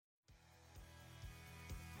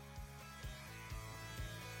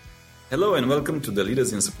Hello and welcome to the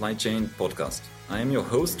Leaders in Supply Chain podcast. I am your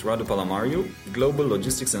host, Radu Palamariu, Global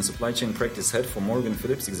Logistics and Supply Chain Practice Head for Morgan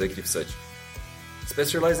Phillips Executive Search.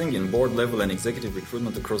 Specializing in board level and executive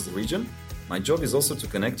recruitment across the region, my job is also to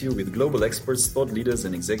connect you with global experts, thought leaders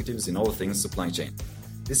and executives in all things supply chain.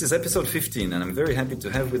 This is episode 15 and I'm very happy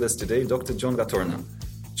to have with us today Dr. John Gatorna.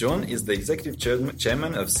 John is the executive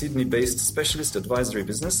chairman of Sydney-based specialist advisory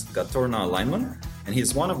business, Gatorna Alignment, and he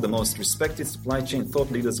is one of the most respected supply chain thought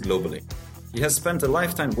leaders globally. He has spent a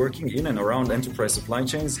lifetime working in and around enterprise supply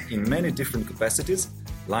chains in many different capacities: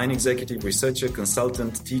 line executive, researcher,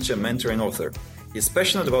 consultant, teacher, mentor, and author. He is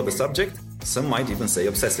passionate about the subject, some might even say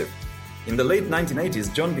obsessive. In the late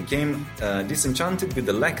 1980s, John became disenchanted with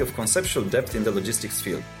the lack of conceptual depth in the logistics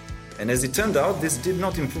field. And as it turned out, this did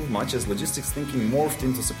not improve much as logistics thinking morphed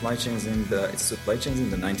into supply chains in the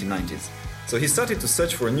 1990s. So he started to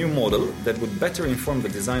search for a new model that would better inform the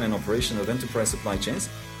design and operation of enterprise supply chains,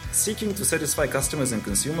 seeking to satisfy customers and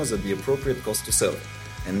consumers at the appropriate cost to serve.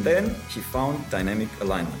 And then he found dynamic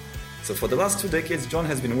alignment. So for the last 2 decades, John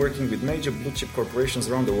has been working with major blue chip corporations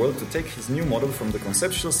around the world to take his new model from the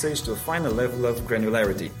conceptual stage to a final level of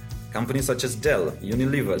granularity. Companies such as Dell,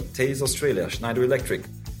 Unilever, Taze Australia, Schneider Electric.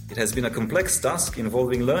 It has been a complex task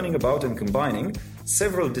involving learning about and combining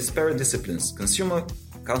several disparate disciplines: consumer,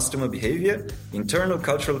 customer behavior, internal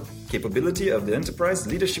cultural capability of the enterprise,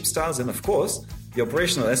 leadership styles, and of course, the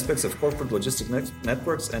operational aspects of corporate logistic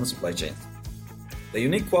networks and supply chains. The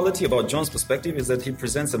unique quality about John's perspective is that he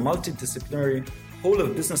presents a multidisciplinary,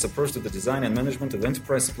 whole-of-business approach to the design and management of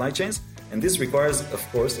enterprise supply chains, and this requires, of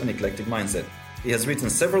course, an eclectic mindset. He has written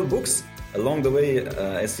several books along the way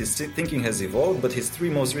as his thinking has evolved, but his 3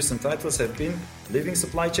 most recent titles have been Living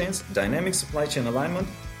Supply Chains, Dynamic Supply Chain Alignment,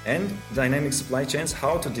 and Dynamic Supply Chains,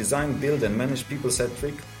 How to Design, Build and Manage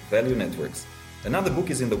People-Centric Value Networks. Another book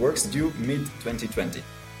is in the works, due mid-2020.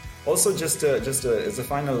 Also, just as a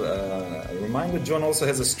final reminder, John also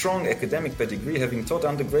has a strong academic pedigree, having taught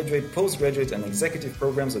undergraduate, postgraduate and executive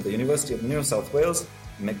programs at the University of New South Wales,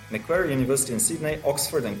 Macquarie University in Sydney,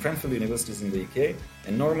 Oxford and Cranfield Universities in the UK,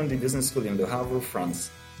 and Normandy Business School in Le Havre,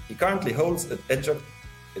 France. He currently holds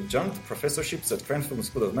adjunct professorships at Cranfield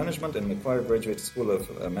School of Management and Macquarie Graduate School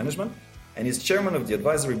of Management, and is chairman of the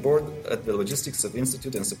advisory board at the Logistics of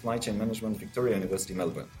Institute and Supply Chain Management, Victoria University,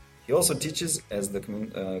 Melbourne. He also teaches as the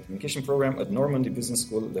communication program at Normandy Business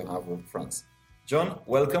School, Le Havre, France. John,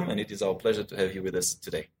 welcome, and it is our pleasure to have you with us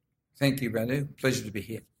today. Thank you, Radu. Pleasure to be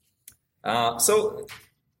here. So,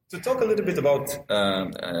 to talk a little bit about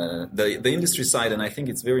the industry side, and I think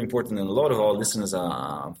it's very important, and a lot of our listeners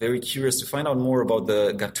are very curious to find out more about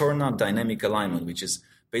the Gatorna Dynamic Alignment, which is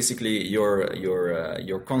basically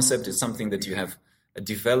your concept. Is something that you have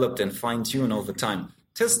developed and fine-tuned over time.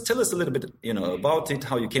 Tell us a little bit, about it,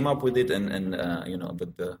 how you came up with it, and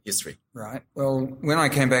about the history. Right. Well, when I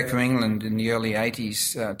came back from England in the early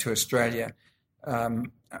 80s to Australia,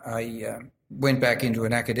 I went back into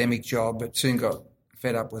an academic job, but soon got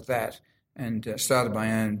fed up with that and started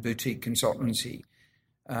my own boutique consultancy.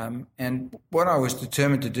 And what I was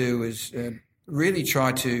determined to do was really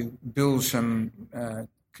try to build some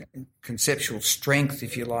conceptual strength,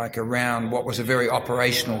 if you like, around what was a very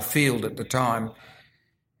operational field at the time.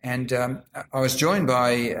 And I was joined by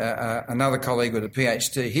another colleague with a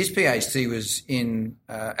PhD. His PhD was in,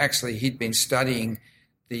 actually he'd been studying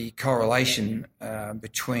the correlation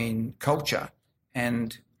between culture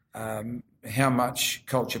and how much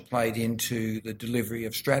culture played into the delivery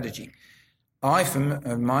of strategy. I,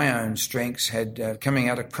 from my own strengths, had coming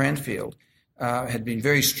out of Cranfield, had been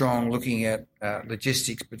very strong looking at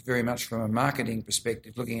logistics, but very much from a marketing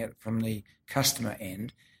perspective, looking at it from the customer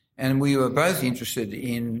end. And we were both interested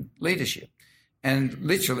in leadership. And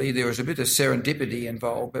literally there was a bit of serendipity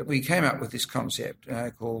involved, but we came up with this concept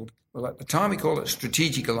called, well, at the time we called it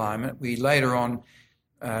strategic alignment. We later on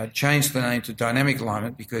changed the name to dynamic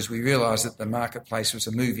alignment because we realised that the marketplace was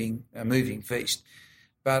a moving feast.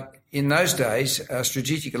 But in those days,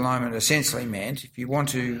 strategic alignment essentially meant if you want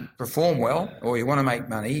to perform well or you want to make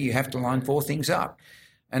money, you have to line 4 things up.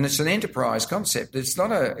 And it's an enterprise concept. It's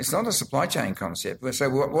not a supply chain concept. So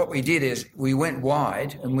what we did is we went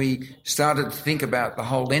wide and we started to think about the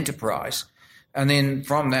whole enterprise. And then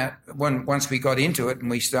from that, once we got into it and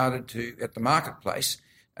we started to, at the marketplace,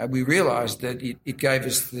 we realised that it gave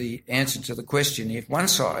us the answer to the question, if one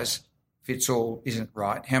size fits all isn't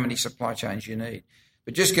right, how many supply chains you need.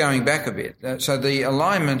 But just going back a bit, so the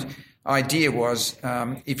alignment idea was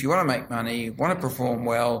if you want to make money, want to perform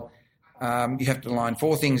well, you have to line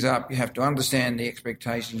 4 things up. You have to understand the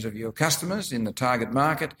expectations of your customers in the target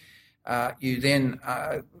market. You then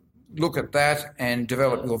look at that and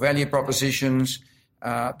develop your value propositions.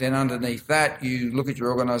 Then underneath that, you look at your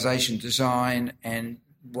organisation design, and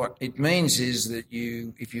what it means is that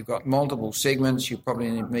if you've got multiple segments, you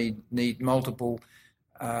probably need multiple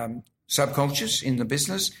subcultures in the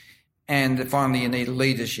business, and finally you need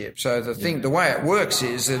leadership. So the way it works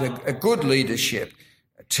is that a good leadership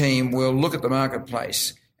team will look at the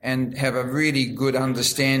marketplace and have a really good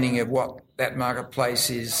understanding of what that marketplace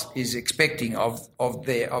is expecting of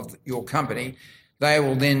your company. They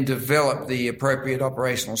will then develop the appropriate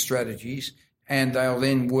operational strategies, and they'll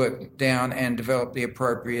then work down and develop the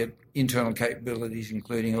appropriate internal capabilities,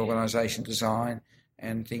 including organisation design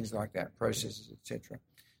and things like that, processes, etc.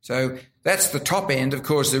 So that's the top end. Of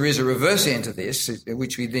course, there is a reverse end to this,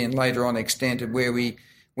 which we then later on extended, where we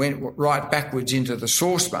went right backwards into the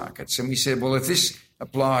source markets. And we said, well, if this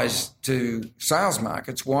applies to sales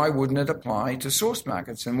markets, why wouldn't it apply to source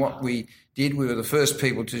markets? And what we did, we were the first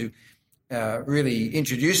people to really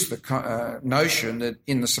introduce the notion that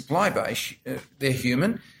in the supply base, they're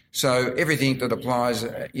human. So everything that applies,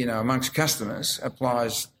 amongst customers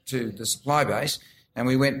applies to the supply base. And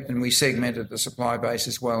we went and we segmented the supply base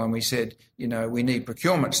as well. And we said, we need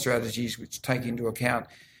procurement strategies which take into account,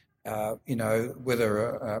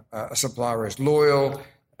 whether a supplier is loyal,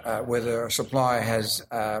 whether a supplier has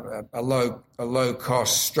a low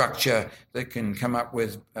cost structure that can come up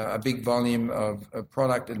with a big volume of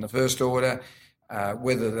product in the first order,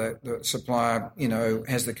 whether the supplier,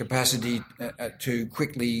 has the capacity to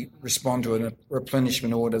quickly respond to a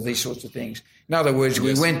replenishment order, these sorts of things. In other words,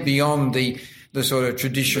 we went beyond the sort of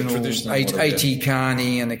traditional A.T.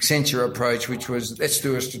 Kearney and Accenture approach, which was let's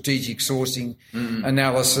do a strategic sourcing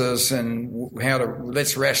analysis and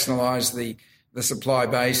let's rationalise the supply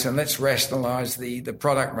base and let's rationalise the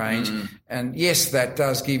product range. And yes, that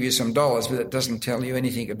does give you some dollars, but it doesn't tell you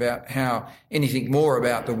anything more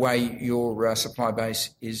about the way your supply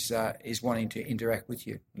base is wanting to interact with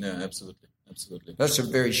you. Yeah, absolutely. Absolutely. That's a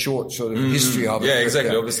very short sort of history of it. Yeah,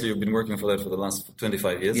 exactly. Obviously, you've been working for that for the last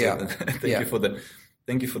 25 years. Yeah. So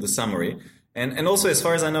thank you for the summary. And also, as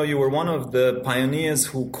far as I know, you were one of the pioneers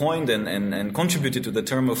who coined and contributed to the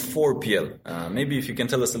term of 4PL. Maybe if you can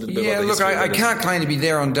tell us a little bit about the history. I can't claim to be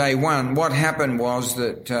there on day one. What happened was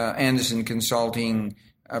that Anderson Consulting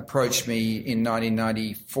approached me in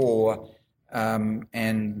 1994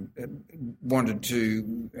 and wanted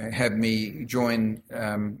to have me join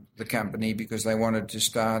the company because they wanted to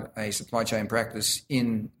start a supply chain practice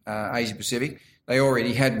in Asia Pacific. They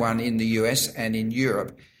already had one in the US and in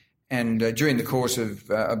Europe. And during the course of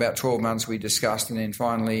about 12 months, we discussed, and then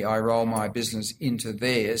finally I rolled my business into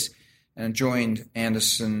theirs and joined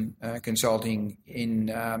Anderson Consulting in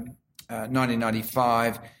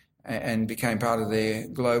 1995 and became part of their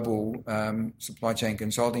global supply chain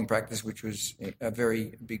consulting practice, which was a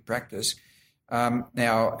very big practice.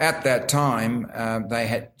 Now, at that time, they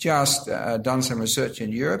had just done some research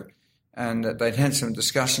in Europe, and they'd had some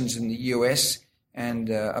discussions in the US, and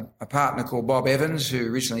a partner called Bob Evans,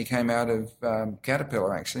 who originally came out of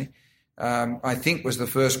Caterpillar, actually, I think was the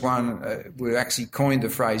first one who actually coined the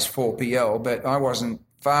phrase 4PL, but I wasn't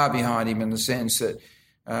far behind him in the sense that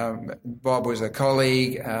Bob was a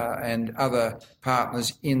colleague and other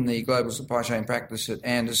partners in the global supply chain practice at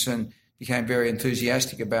Anderson became very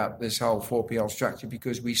enthusiastic about this whole 4PL structure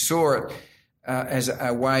because we saw it as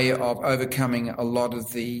a way of overcoming a lot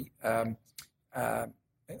of the, the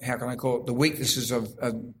weaknesses of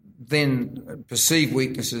then perceived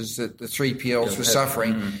weaknesses that the 3PLs were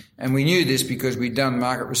suffering. Mm-hmm. And we knew this because we'd done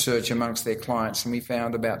market research amongst their clients, and we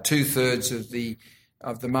found about 2/3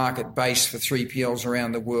 of the market base for 3PLs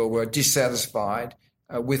around the world were dissatisfied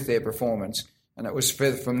with their performance. And it was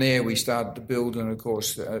from there we started to build, and of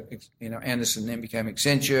course, Anderson then became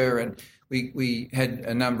Accenture, and we had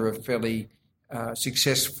a number of fairly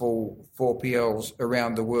successful 4PLs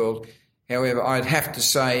around the world. However, I'd have to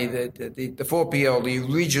say that the 4PL, the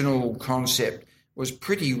original concept, was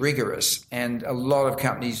pretty rigorous, and a lot of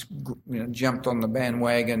companies jumped on the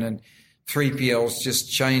bandwagon, and 3PLs just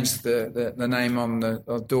changed the name on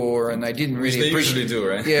the door, and they didn't really usually do,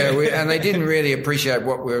 right? Yeah, and they didn't really appreciate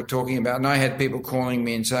what we were talking about. And I had people calling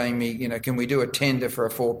me and saying me, can we do a tender for a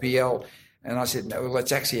 4PL? And I said, no, well,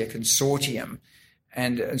 it's actually a consortium.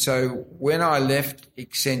 And so when I left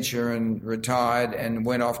Accenture and retired and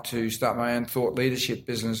went off to start my own thought leadership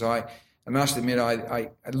business, I must admit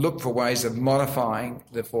I looked for ways of modifying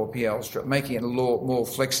the 4PL, making it a lot more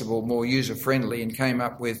flexible, more user-friendly, and came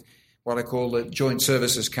up with what I call the Joint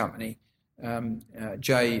Services Company,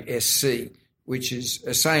 JSC, which is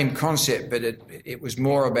the same concept, but it was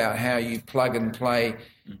more about how you plug and play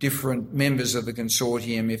different members of the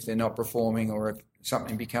consortium if they're not performing or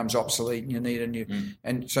something becomes obsolete and you need a new.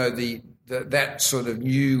 And so that sort of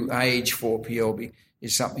new age for PLB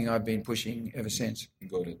is something I've been pushing ever since.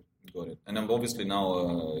 Got it. And obviously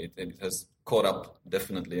now it has caught up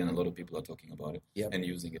definitely, and a lot of people are talking about it and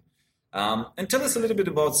using it. And tell us a little bit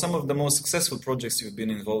about some of the most successful projects you've been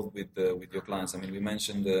involved with your clients. I mean, we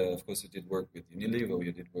mentioned, of course, you did work with Unilever,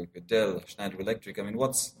 you did work with Dell, Schneider Electric. I mean,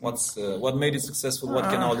 what made it successful? What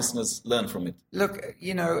can our listeners learn from it? Look,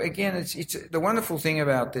 again, it's the wonderful thing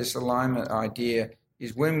about this alignment idea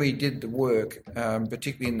is when we did the work,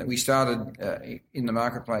 particularly we started in the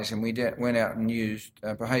marketplace and we went out and used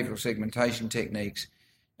behavioural segmentation techniques,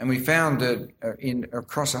 and we found that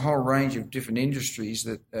across a whole range of different industries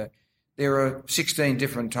that there are 16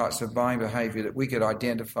 different types of buying behaviour that we could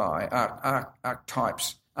identify,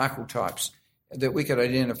 archetypes that we could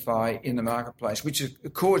identify in the marketplace, which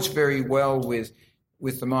accords very well with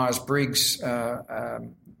the Myers-Briggs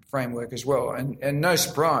framework as well. And no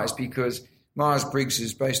surprise, because Myers-Briggs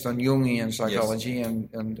is based on Jungian psychology,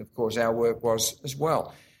 and of course our work was as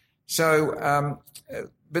well. So,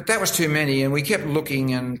 but that was too many, and we kept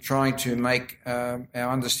looking and trying to make our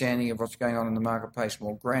understanding of what's going on in the marketplace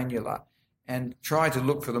more granular, and try to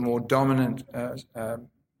look for the more dominant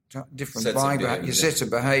different sets of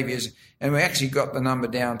behaviours. And we actually got the number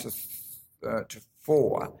down to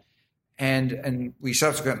 4. And we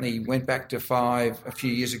subsequently went back to 5 a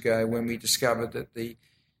few years ago when we discovered that the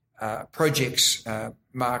projects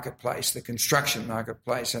marketplace, the construction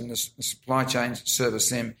marketplace, and the supply chains that service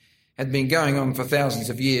them had been going on for thousands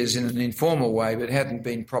of years in an informal way, but hadn't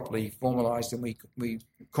been properly formalised, and we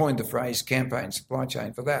coined the phrase campaign supply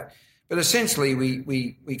chain for that. But essentially,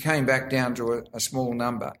 we came back down to a small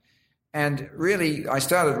number. And really, I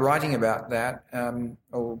started writing about that,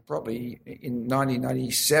 probably in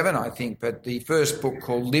 1997, I think, but the first book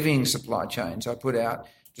called Living Supply Chains I put out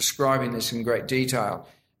describing this in great detail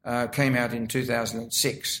came out in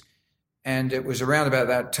 2006. And it was around about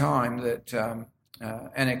that time that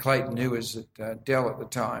Anna Clayton, who was at Dell at the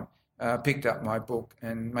time, picked up my book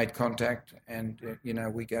and made contact, and,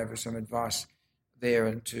 we gave her some advice there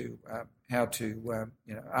into how to,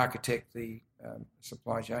 architect the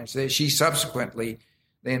supply chains there. She subsequently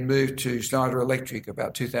then moved to Schneider Electric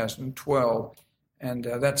about 2012, and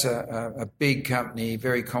that's a big company,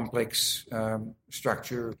 very complex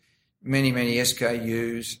structure, many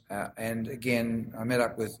SKUs, and again, I met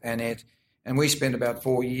up with Annette, and we spent about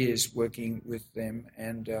 4 years working with them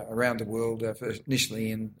and around the world, first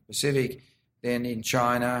initially in the Pacific, then in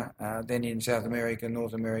China, then in South America,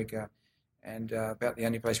 North America, and about the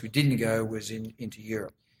only place we didn't go was into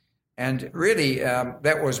Europe. And really,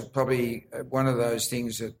 that was probably one of those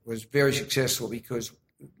things that was very successful, because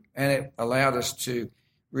it allowed us to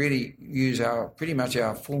really use pretty much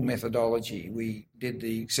our full methodology. We did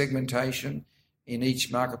the segmentation in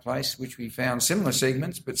each marketplace, which we found similar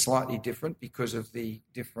segments but slightly different because of the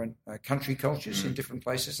different country cultures in different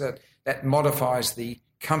places. That modifies the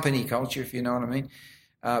company culture, if you know what I mean.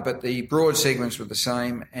 But the broad segments were the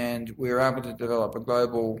same, and we were able to develop a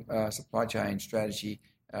global supply chain strategy,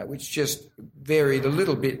 which just varied a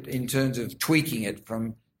little bit in terms of tweaking it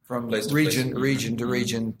from region to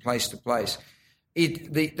region, place to place.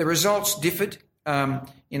 The results differed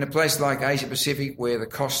in a place like Asia Pacific, where the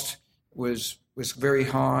cost was very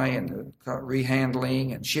high, and the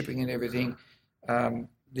rehandling and shipping and everything.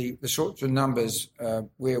 The sorts of numbers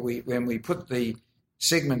when we put the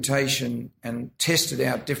segmentation and tested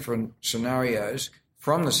out different scenarios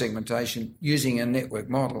from the segmentation using a network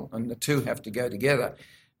model, and the two have to go together.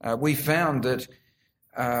 We found that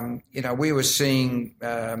we were seeing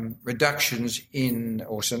reductions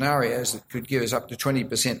or scenarios that could give us up to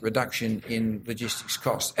 20% reduction in logistics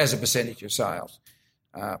costs as a percentage of sales.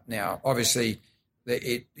 Now, obviously,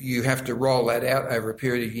 you have to roll that out over a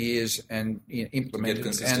period of years and implement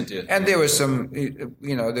it. And there was some,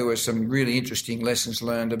 there were some really interesting lessons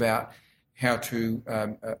learned about how to,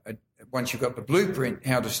 once you've got the blueprint,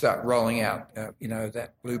 how to start rolling out,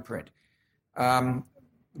 that blueprint.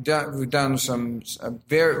 We've done some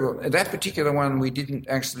that particular one, we didn't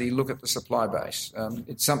actually look at the supply base.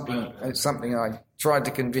 It's something I tried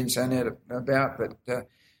to convince Annette about, but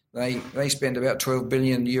they spend about 12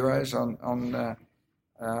 billion euros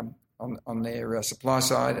on their supply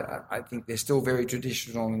side. I think they're still very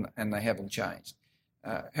traditional, and they haven't changed.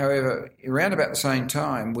 However, around about the same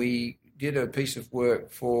time, we did a piece of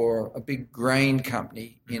work for a big grain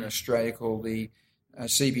company in Australia called the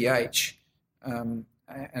CBH, and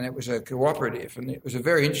it was a cooperative, and it was a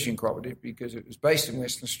very interesting cooperative because it was based in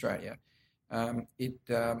Western Australia.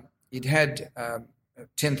 It had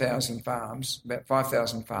 10,000 farms, about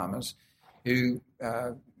 5,000 farmers, who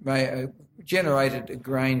generated a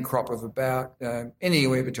grain crop of about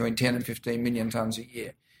anywhere between 10 and 15 million tonnes a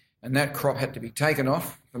year. And that crop had to be taken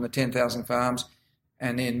off from the 10,000 farms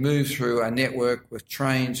and then moved through a network with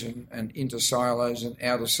trains and into silos and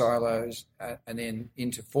out of silos and then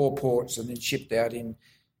into 4 ports and then shipped out in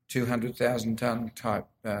 200,000 tonne type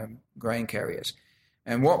grain carriers.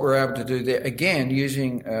 And what we're able to do there, again,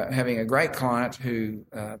 using having a great client who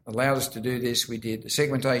allowed us to do this, we did the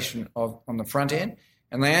segmentation on the front end,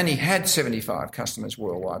 and they only had 75 customers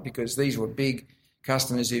worldwide because these were big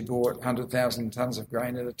customers who bought 100,000 tonnes of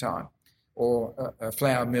grain at a time, or a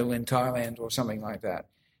flour mill in Thailand or something like that.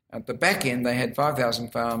 At the back end, they had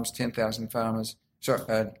 5,000 farms, 10,000 farmers,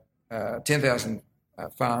 10,000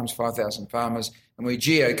 farms, 5,000 farmers, and we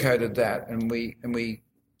geocoded that, and we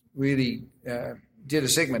really did a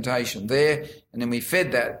segmentation there, and then we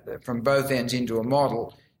fed that from both ends into a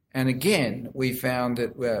model. And again, we found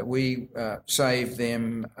that we saved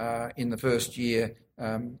them in the first year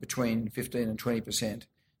between 15 and 20%.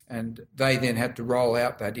 And they then had to roll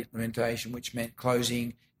out that implementation, which meant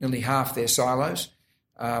closing nearly half their silos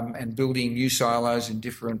and building new silos in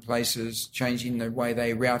different places, changing the way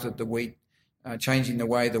they routed the wheat, changing the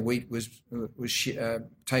way the wheat was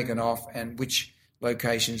taken off and which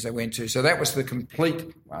locations they went to. So that was the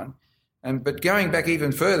complete one. But going back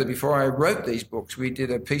even further, before I wrote these books, we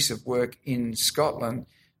did a piece of work in Scotland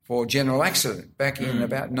for General Accident back in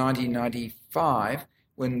about 1995,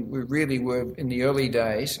 when we really were in the early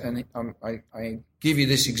days. And I give you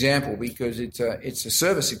this example because it's a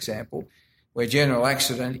service example where General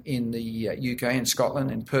Accident in the UK and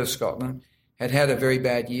Scotland, in Perth, Scotland, had a very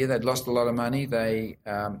bad year. They'd lost a lot of money. They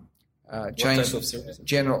changed what type of service?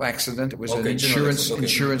 General Accident. It was an insurance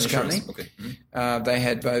company. Okay. Mm-hmm. They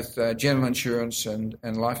had both general insurance and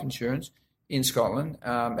life insurance in Scotland.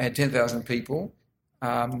 They had 10,000 people,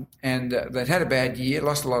 and they'd had a bad year,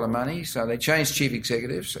 lost a lot of money, so they changed chief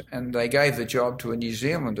executives, and they gave the job to a New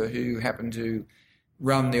Zealander who happened to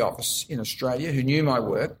run the office in Australia, who knew my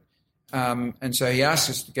work, and so he asked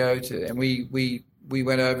us to go to, and we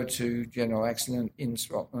went over to General Accident in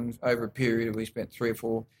Scotland over a period. We spent 3 or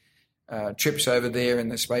 4 trips over there in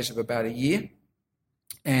the space of about a year,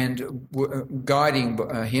 and guiding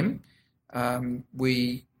him,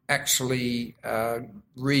 we actually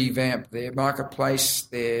revamped their marketplace,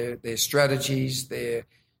 their strategies, their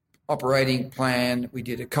operating plan. We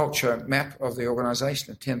did a culture map of the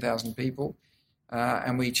organisation of 10,000 people,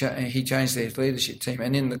 and he changed their leadership team.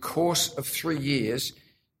 And in the course of 3 years,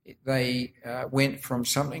 they went from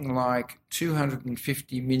something like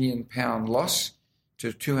 £250 million loss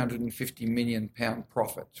to £250 million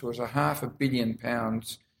profit. So it was a £500 million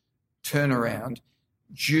turnaround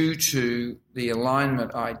due to the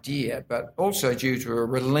alignment idea, but also due to a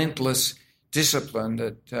relentless discipline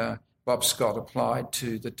that Bob Scott applied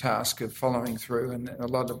to the task of following through. And a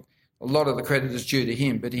lot of the credit is due to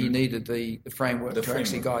him, but he needed the framework to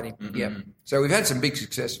actually guide him. Mm-hmm. Yeah. So we've had some big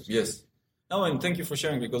successes. Yes. No, and thank you for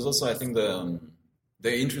sharing, because also I think the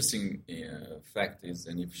interesting fact is,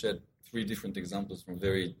 and you've shared 3 different examples from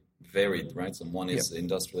very varied, right? So one is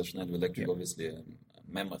industrial, Schneider Electric, obviously a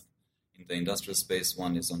mammoth in the industrial space.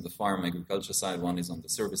 One is on the farm agriculture side. One is on the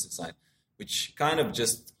services side, which kind of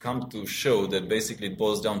just come to show that basically it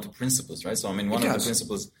boils down to principles, right? So, I mean, one of the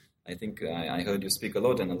principles, I think I heard you speak a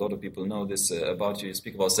lot, and a lot of people know this about you. You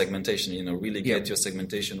speak about segmentation, really get your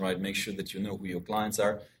segmentation right. Make sure that you know who your clients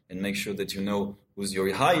are, and make sure that you know who's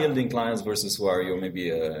your high-yielding clients versus who are your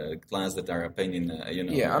maybe clients that are a pain in,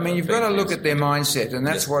 Yeah, I mean, you've got to look at their mindset, and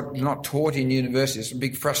that's what's not taught in university. It's a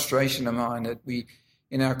big frustration of mine that we,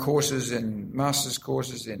 in our courses and master's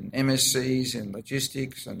courses in MSCs in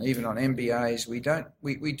logistics and even on MBAs,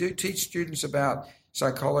 we do teach students about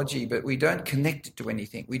psychology, but we don't connect it to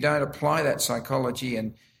anything. We don't apply that psychology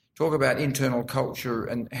and talk about internal culture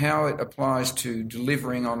and how it applies to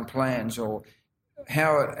delivering on plans, or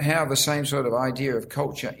how the same sort of idea of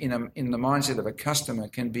culture in the mindset of a customer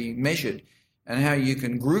can be measured, and how you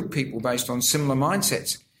can group people based on similar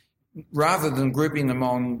mindsets rather than grouping them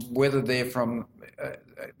on whether they're from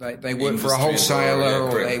they work for a wholesaler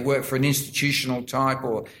or they work for an institutional type,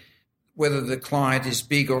 or whether the client is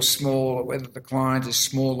big or small, or whether the client is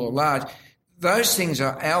small or large. Those things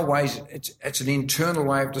are our ways. It's an internal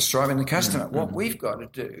way of describing the customer. Mm-hmm. What we've got to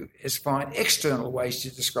do is find external ways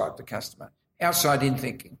to describe the customer. Outside in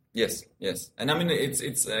thinking. Yes. And I mean,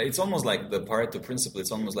 it's almost like the Pareto principle.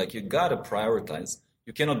 It's almost like you got to prioritize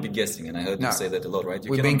you cannot be guessing, and I heard you say that a lot, right?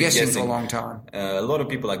 We've been guessing for a long time. A lot of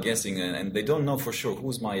people are guessing, and they don't know for sure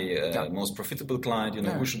who's my most profitable client.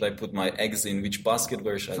 Who should I put my eggs in? Which basket?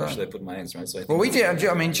 Where should I put my eggs? Right. So we did.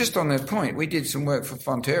 I mean, just on that point, we did some work for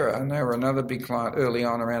Fonterra, and they were another big client early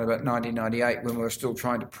on, around about 1998, when we were still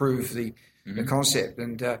trying to prove the concept.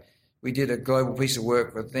 And we did a global piece of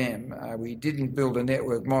work with them. We didn't build a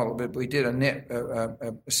network model, but we did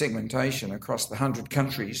a segmentation across the 100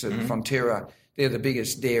 countries that Fonterra. They're the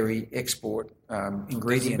biggest dairy export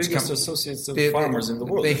ingredients. The biggest associates of farmers in the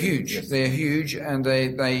world. They're huge. Yes. They're huge, and they're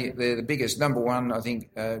the biggest, number one, I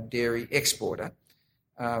think, dairy exporter.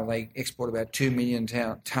 They export about 2 million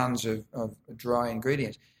tons of dry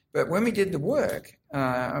ingredients. But when we did the work,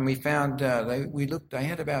 and we found, they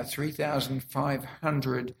had about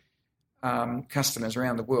 3,500 customers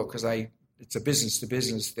around the world, because it's a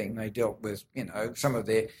business-to-business thing. They dealt with, some of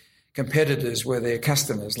their competitors were their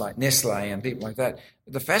customers, like Nestle and people like that.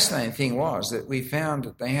 But the fascinating thing was that we found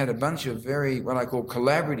that they had a bunch of very, what I call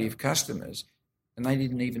collaborative customers, and they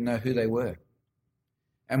didn't even know who they were.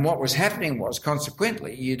 And what was happening was,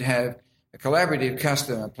 consequently, you'd have a collaborative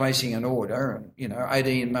customer placing an order and,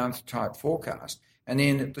 18-month type forecast. And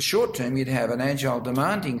then at the short term, you'd have an agile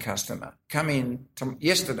demanding customer come in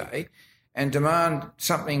yesterday and demand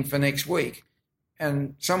something for next week.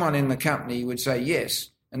 And someone in the company would say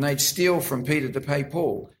yes, and they'd steal from Peter to pay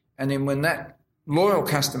Paul. And then when that loyal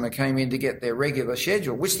customer came in to get their regular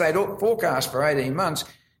schedule, which they'd forecast for 18 months,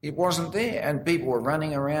 it wasn't there. And people were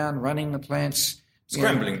running around, running the plants.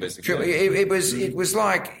 Scrambling, basically.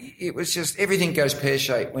 It was just everything goes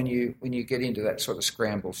pear-shaped when you get into that sort of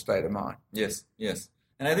scramble state of mind. Yes.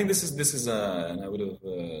 And I think this is and I would have,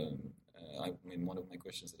 one of my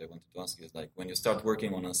questions that I wanted to ask you is, like, when you start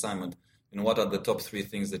working on an assignment, what are the top 3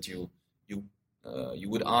 things that you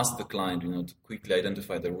would ask the client, to quickly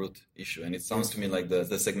identify the root issue? And it sounds to me like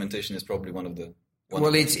the segmentation is probably one of the.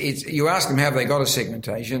 It's you ask them, have they got a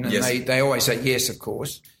segmentation, and they always say yes, of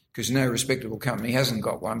course, because no respectable company hasn't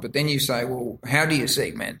got one. But then you say, well, how do you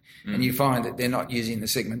segment? And you find that they're not using the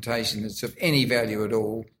segmentation that's of any value at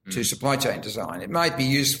all to supply chain design. It might be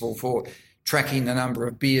useful for tracking the number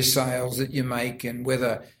of beer sales that you make and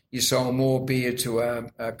whether you sold more beer to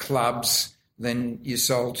clubs than you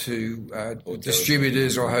sold to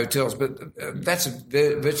distributors or hotels. But that's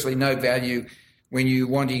virtually no value when you're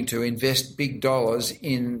wanting to invest big dollars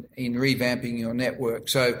in revamping your network.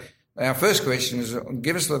 So our first question is,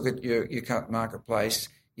 give us a look at your current marketplace.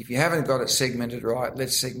 If you haven't got it segmented right,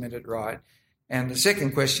 let's segment it right. And the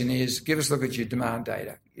second question is, give us a look at your demand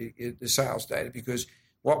data, the sales data, because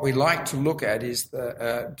what we like to look at is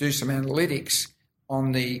do some analytics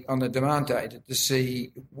on the demand data to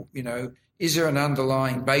see, is there an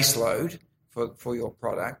underlying base load for your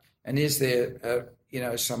product, and is there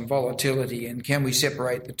some volatility, and can we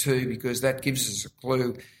separate the two, because that gives us a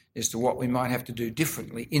clue as to what we might have to do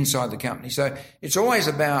differently inside the company. So it's always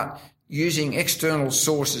about using external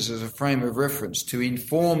sources as a frame of reference to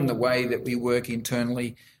inform the way that we work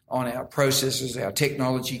internally on our processes, our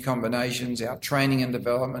technology combinations, our training and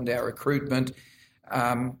development, our recruitment,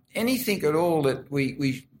 anything at all that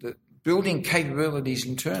that building capabilities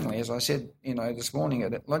internally. As I said, this morning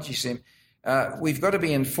at Logisim, we've got to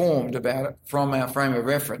be informed about it from our frame of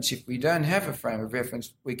reference. If we don't have a frame of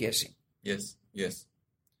reference, we're guessing. Yes.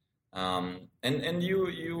 And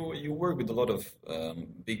you work with a lot of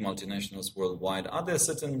big multinationals worldwide. Are there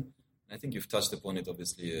certain, I think you've touched upon it,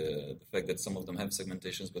 obviously, the fact that some of them have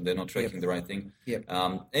segmentations, but they're not tracking the right thing. Yep.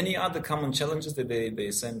 Any other common challenges that they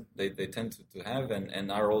tend to have, and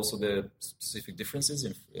are also there specific differences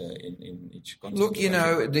in each country? Look,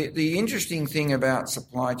 the interesting thing about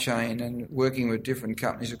supply chain and working with different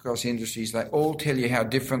companies across industries, they all tell you how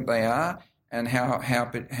different they are and how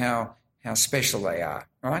special they are,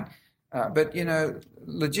 right? But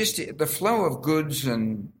the flow of goods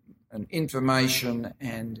and information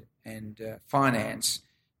and finance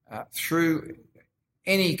through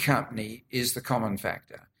any company is the common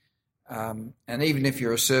factor. And even if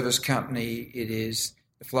you're a service company, it is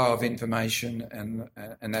the flow of information,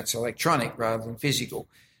 and that's electronic rather than physical.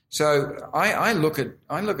 So I look at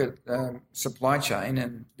supply chain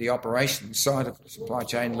and the operations side of the supply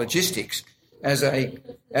chain, logistics, as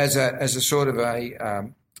a sort of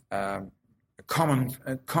a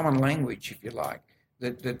common language, if you like,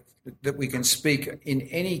 that we can speak in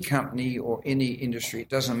any company or any industry. It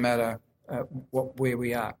doesn't matter where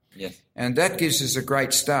we are. Yes. And that gives us a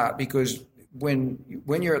great start, because when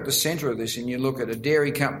you're at the centre of this and you look at a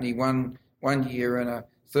dairy company one year and a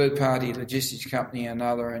third-party logistics company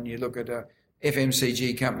another, and you look at a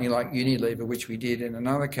FMCG company like Unilever, which we did in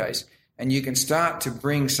another case, and you can start to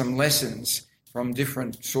bring some lessons from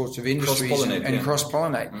different sorts of industries Cross-pollinate, and yeah.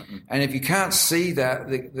 cross-pollinate. Mm-hmm. And if you can't see that,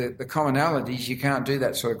 the commonalities, you can't do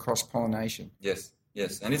that sort of cross-pollination. Yes.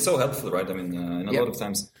 And it's so helpful, right? I mean, and a Yep. lot of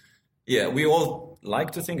times, yeah, we all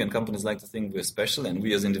like to think, and companies like to think we're special, and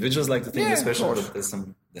we as individuals like to think Yeah, we're of special, course. but there's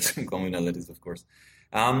some commonalities, of course.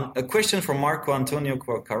 A question from Marco Antonio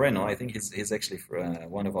Carreno. I think he's actually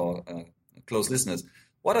one of our close listeners.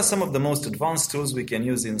 What are some of the most advanced tools we can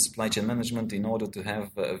use in supply chain management in order to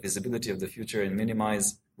have visibility of the future and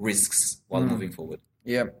minimize risks while moving forward?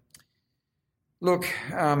 Yeah. Look,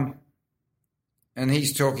 and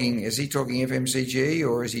is he talking FMCG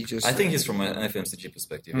or is he just... I think he's from an FMCG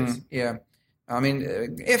perspective, yes. Yeah. I mean,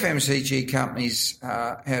 FMCG companies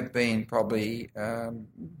have been probably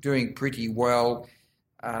doing pretty well,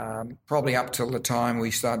 probably up till the time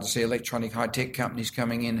we started to see electronic high-tech companies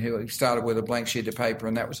coming in who started with a blank sheet of paper,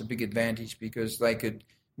 and that was a big advantage because they could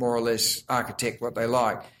more or less architect what they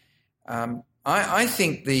like. I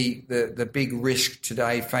think the big risk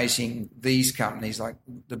today facing these companies, like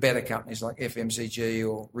the better companies like FMCG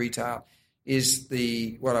or retail, is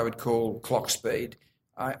what I would call clock speed.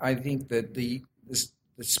 I think that the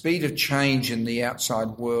speed of change in the outside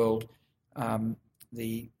world,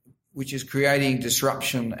 which is creating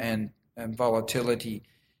disruption and volatility,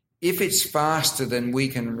 if it's faster than we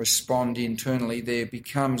can respond internally, there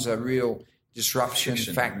becomes a real disruption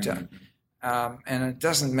factor. And it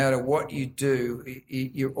doesn't matter what you do,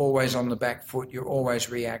 you're always on the back foot, you're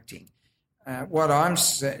always reacting. What I'm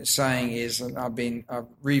saying is, and I've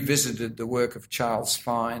revisited the work of Charles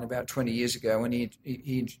Fine about 20 years ago when he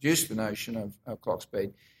introduced the notion of clock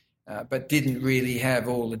speed, but didn't really have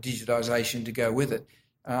all the digitisation to go with it.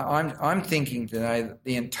 I'm thinking today that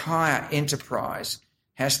the entire enterprise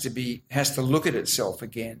has to look at itself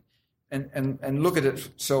again and look at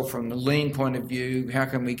itself from the lean point of view. How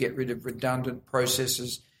can we get rid of redundant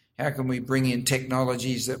processes? How can we bring in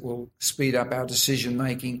technologies that will speed up our decision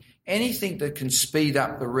making? Anything that can speed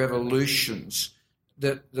up the revolutions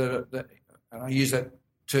that and I use that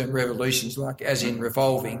term revolutions like as in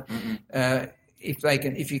revolving.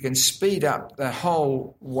 If you can speed up the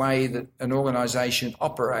whole way that an organisation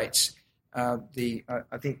operates, I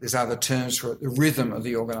think there's other terms for it, the rhythm of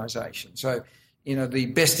the organisation. So, the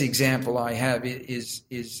best example I have is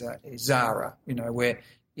Zara, where,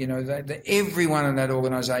 everyone in that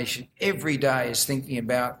organisation every day is thinking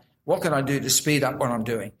about what can I do to speed up what I'm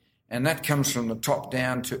doing. And that comes from the top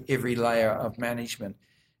down to every layer of management.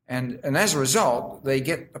 And as a result, they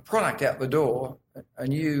get a product out the door, a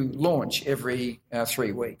new launch every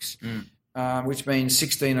 3 weeks, which means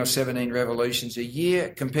 16 or 17 revolutions a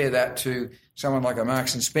year. Compare that to someone like a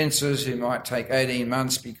Marks and Spencer's who might take 18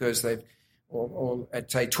 months because or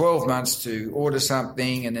take 12 months to order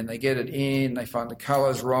something and then they get it in, they find the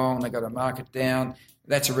colours wrong, they've got to mark it down.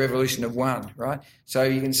 That's a revolution of one, right? So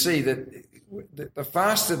you can see that the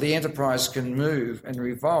faster the enterprise can move and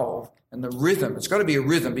revolve, and the rhythm, it's got to be a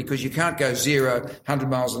rhythm because you can't go 100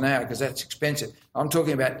 miles an hour because that's expensive. I'm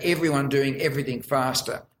talking about everyone doing everything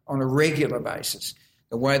faster on a regular basis,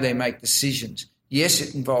 the way they make decisions. Yes,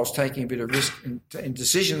 it involves taking a bit of risk in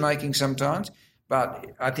decision-making sometimes, but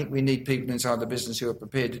I think we need people inside the business who are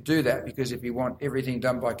prepared to do that, because if you want everything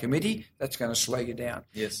done by committee, that's going to slow you down.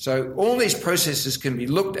 Yes. So all these processes can be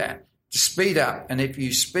looked at to speed up, and if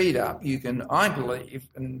you speed up, you can, I believe,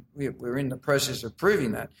 and we're in the process of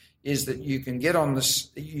proving that, is that you can get on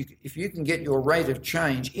this, if you can get your rate of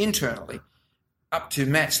change internally up to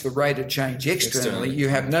match the rate of change externally, you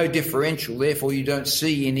have no differential, therefore you don't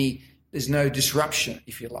see there's no disruption,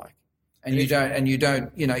 if you like. And you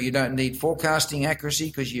don't need forecasting accuracy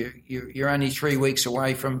because you're only 3 weeks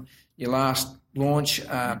away from your last launch.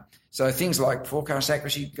 So things like forecast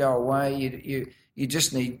accuracy go away. You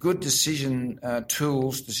just need good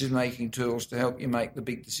decision-making tools to help you make the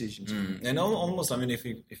big decisions. And almost, I mean, if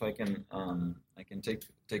I can, I can take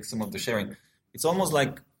some of the sharing. It's almost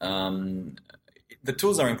like the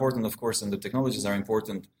tools are important, of course, and the technologies are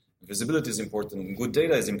important. Visibility is important, good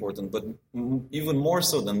data is important, but even more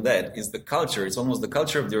so than that is the culture. It's almost the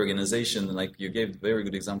culture of the organization. Like you gave a very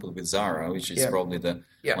good example with Zara, which is probably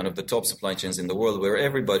one of the top supply chains in the world, where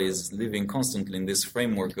everybody is living constantly in this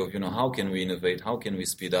framework of, how can we innovate? How can we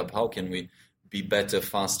speed up? How can we be better,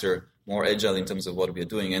 faster, more agile in terms of what we are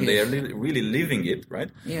doing? And they are really living it, right?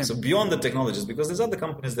 Yeah. So beyond the technologies, because there's other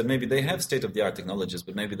companies that maybe they have state-of-the-art technologies,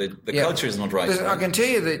 but maybe the culture is not right. I can tell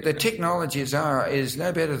you that the technology at Zara is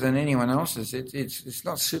no better than anyone else's. It's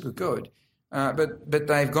not super good. But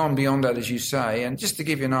they've gone beyond that, as you say. And just to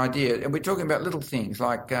give you an idea, and we're talking about little things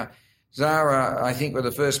like Zara, I think, were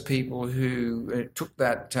the first people who took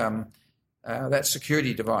that that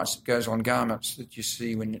security device that goes on garments that you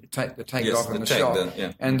see when you take it off in the tag, shop.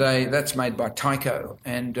 yeah. And that's made by Tyco.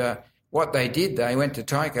 And what they did, they went to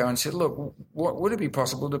Tyco and said, look, would it be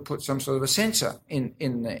possible to put some sort of a sensor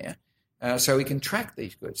in there so we can track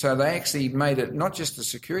these goods? So they actually made it not just a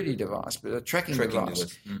security device, but a tracking device.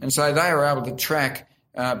 Mm-hmm. And so they were able to track,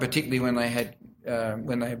 particularly when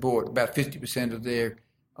they bought about 50%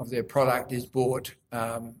 of their product is bought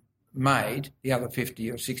made. The other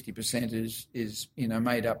 50 or 60% is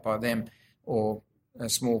made up by them or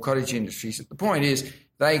small cottage industries. The point is,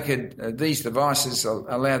 they could these devices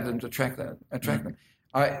allowed them to track them.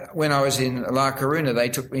 When I was in La Coruna, they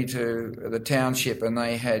took me to the township, and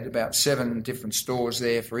they had about 7 different stores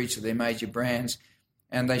there for each of their major brands,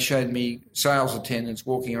 and they showed me sales attendants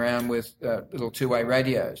walking around with little two-way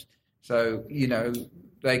radios. So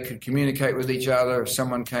they could communicate with each other if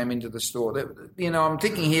someone came into the store. I'm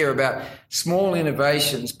thinking here about small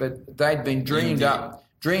innovations, but they'd been dreamed up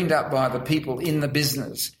by the people in the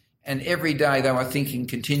business. And every day they were thinking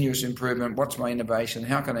continuous improvement. What's my innovation?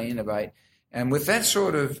 How can I innovate? And with that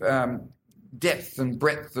sort of depth and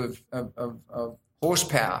breadth of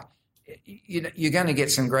horsepower, you're going to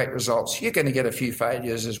get some great results. You're going to get a few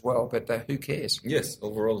failures as well, but who cares? Yes,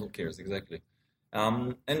 overall, who cares? Exactly.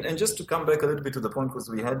 And just to come back a little bit to the point,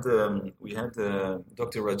 because we had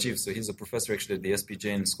Dr. Rajiv, so he's a professor actually at the SP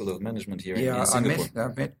Jain School of Management here in Singapore. I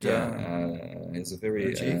met. It's a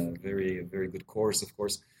very, very, very good course, of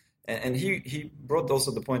course. And he brought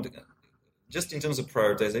also the point, just in terms of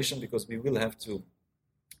prioritization, because we will have to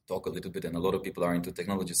talk a little bit, and a lot of people are into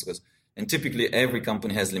technologies, and typically every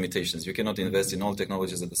company has limitations. You cannot invest in all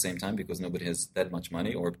technologies at the same time because nobody has that much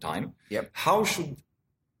money or time. Yep. How should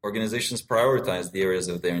organizations prioritize the areas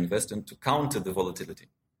of their investment to counter the volatility?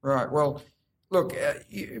 Right. Well, look,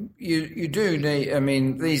 you do need. I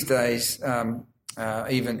mean, these days,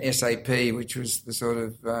 even SAP, which was the sort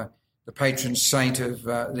of the patron saint of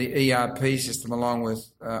the ERP system, along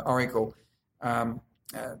with Oracle,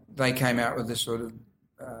 they came out with this sort of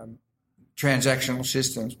transactional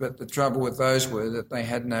systems. But the trouble with those were that they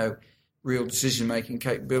had no real decision-making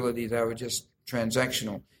capability. They were just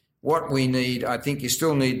transactional. What we need, I think you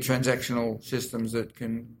still need transactional systems that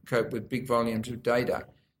can cope with big volumes of data.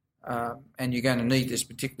 And you're going to need this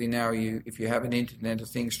particularly now if you have an Internet of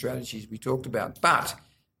Things strategies we talked about. But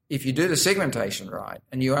if you do the segmentation right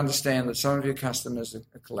and you understand that some of your customers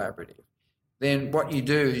are collaborative, then what you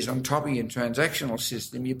do is on top of your transactional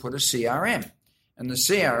system, you put a CRM. And the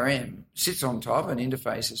CRM sits on top and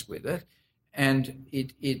interfaces with it, and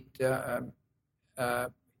it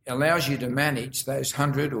allows you to manage those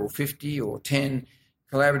 100 or 50 or 10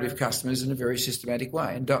 collaborative customers in a very systematic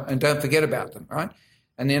way, and don't forget about them, right?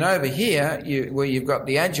 And then over here, where you've got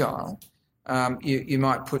the agile, you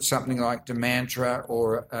might put something like Demantra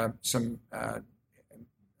or some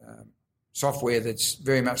software that's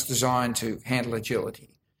very much designed to handle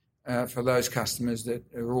agility for those customers that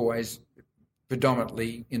are always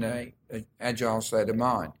predominantly in an agile state of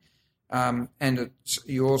mind. And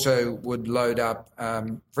you also would load up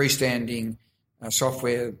freestanding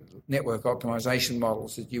software network optimization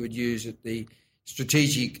models that you would use at the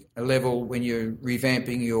strategic level when you're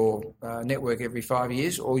revamping your network every 5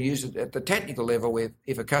 years, or use it at the technical level where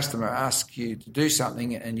if a customer asks you to do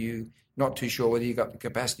something and you're not too sure whether you've got the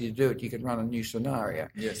capacity to do it, you can run a new scenario.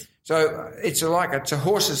 Yes. So it's a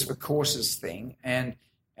horses for courses thing, and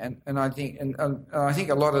I think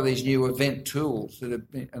a lot of these new event tools that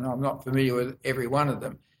have been, and I'm not familiar with every one of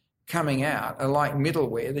them, coming out are like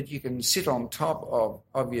middleware that you can sit on top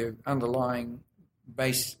of your underlying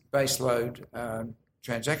base load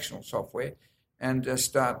transactional software and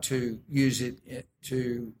start to use it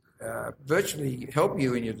to virtually help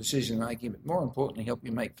you in your decision making, but more importantly, help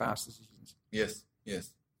you make fast decisions. Yes.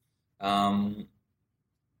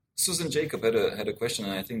 Susan Jacob had a question,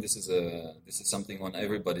 and I think this is something on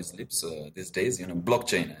everybody's lips these days.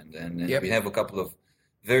 Blockchain, and Yep. We have a couple of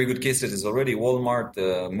very good case studies already. Walmart,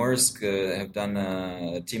 Maersk have done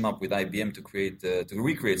a team up with IBM to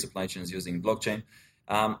recreate supply chains using blockchain.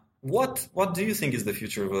 What do you think is the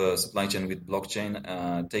future of a supply chain with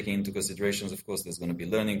blockchain? Taking into considerations, of course, there's going to be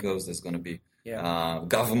learning curves, there's going to be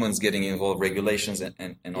governments getting involved, regulations,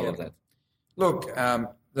 and all of that. Look,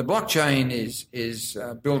 the blockchain is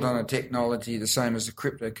built on a technology the same as the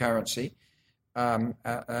cryptocurrency,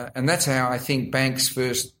 and that's how I think banks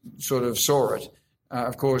first sort of saw it.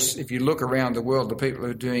 Of course, if you look around the world, the people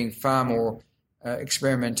who are doing far more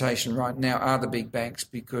experimentation right now are the big banks,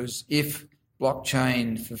 because if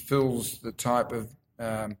blockchain fulfills the type of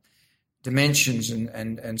dimensions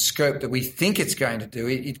and scope that we think it's going to do,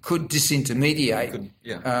 it could disintermediate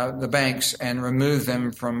the banks and remove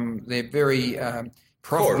them from their very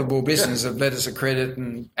profitable business of letters of credit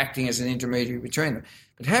and acting as an intermediary between them.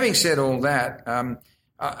 But having said all that,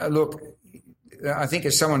 look, I think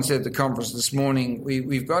as someone said at the conference this morning,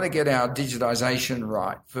 we've got to get our digitisation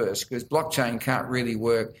right first, because blockchain can't really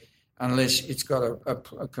work unless it's got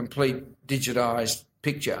a complete digitised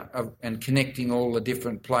picture and connecting all the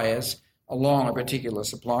different players along a particular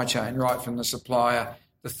supply chain, right from the supplier,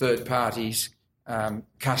 the third parties,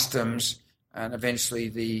 customs, and eventually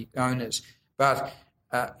the owners. But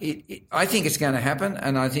I think it's going to happen,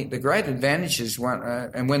 and I think the great advantage is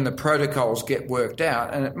and when the protocols get worked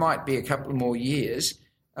out, and it might be a couple more years,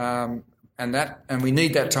 and we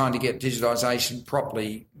need that time to get digitisation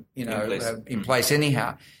properly, in place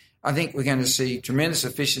anyhow. I think we're going to see tremendous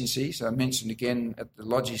efficiencies. I mentioned again at the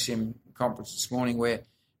Logisim conference this morning where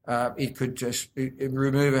it could just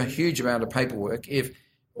remove a huge amount of paperwork if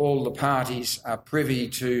all the parties are privy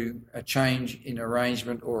to a change in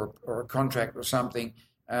arrangement or a contract or something,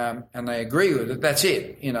 and they agree with it. That's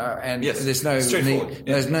it, and there's no need,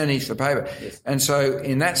 there's no need for paper. Yes. And so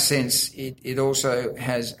in that sense, it also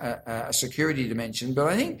has a security dimension. But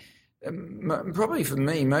I think probably for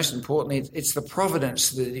me, most importantly, it's the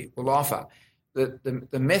provenance that it will offer.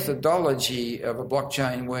 The methodology of a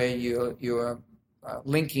blockchain where you are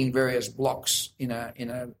linking various blocks in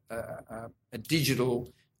a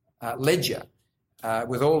digital ledger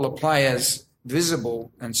with all the players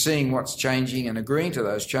visible and seeing what's changing and agreeing to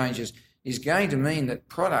those changes is going to mean that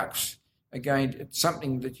products, again, it's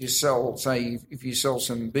something that you sell, say if you sell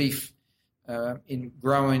some beef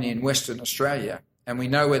grown in Western Australia, and we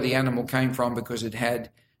know where the animal came from because it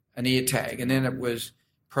had an ear tag, and then it was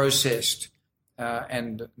processed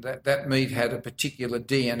and that meat had a particular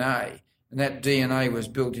DNA, and that DNA was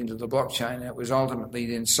built into the blockchain, and it was ultimately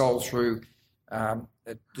then sold through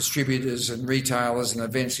distributors and retailers and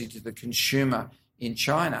eventually to the consumer in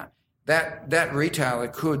China. That retailer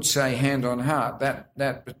could say hand on heart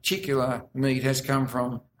that particular meat has come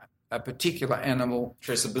from a particular animal.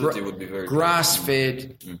 Traceability would be very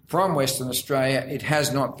grass-fed from Western Australia. It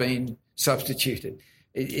has not been substituted.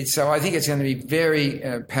 So I think it's going to be very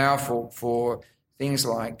powerful for things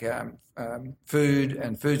like food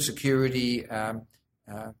and food security,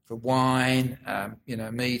 for wine,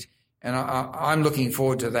 meat. And I'm looking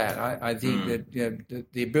forward to that. I think that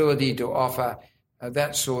the ability to offer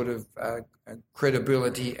that sort of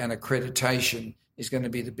credibility and accreditation is going to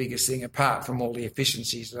be the biggest thing, apart from all the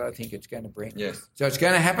efficiencies that I think it's going to bring. Yes. So it's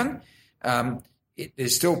going to happen.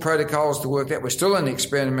 There's still protocols to work out. We're still in the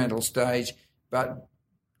experimental stage, but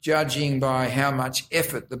judging by how much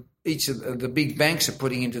effort each of the big banks are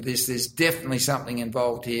putting into this, there's definitely something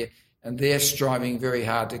involved here, and they're striving very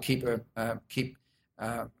hard to keep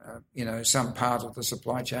some part of the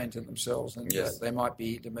supply chain to themselves, and they might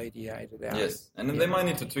be intermediated out. Yes, and then they might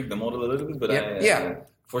need to tweak the model a little bit, but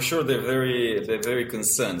for sure they're very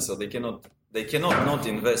concerned, so they cannot not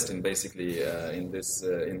invest in basically in this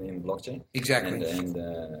in blockchain. Exactly,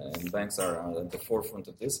 and banks are at the forefront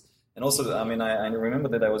of this. And also, I mean, I remember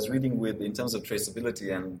that I was reading in terms of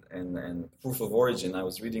traceability and proof of origin. I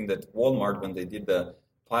was reading that Walmart, when they did the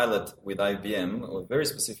pilot with IBM, a very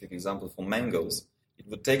specific example for mangoes, it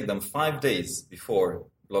would take them 5 days before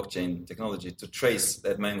blockchain technology to trace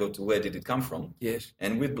that mango to where did it come from. Yes.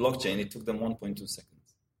 And with blockchain, it took them 1.2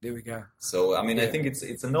 seconds. There we go. So, I mean, I think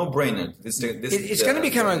it's a no-brainer. It's going to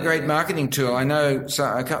become a great marketing tool. I know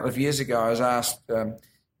a couple of years ago I was asked,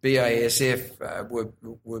 BASF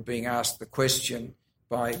were being asked the question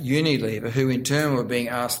by Unilever, who in turn were being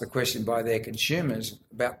asked the question by their consumers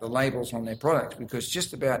about the labels on their products, because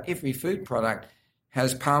just about every food product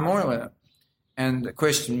has palm oil in it. And the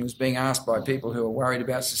question was being asked by people who are worried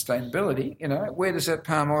about sustainability, where does that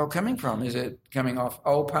palm oil coming from? Is it coming off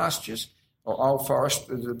old pastures or old forests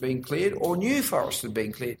that have been cleared, or new forests that have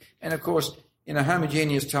been cleared? And of course, in a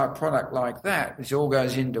homogeneous type product like that, which all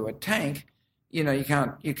goes into a tank, you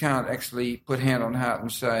can't actually put hand on heart and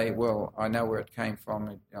say, well, I know where it came from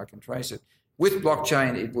and I can trace it. With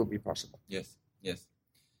blockchain, it will be possible. Yes.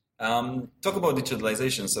 Talk about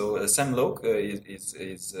digitalization. So Sam Loke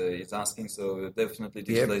is asking. So definitely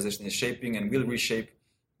digitalization is shaping and will reshape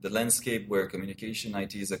the landscape where communication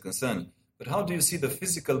IT is a concern. But how do you see the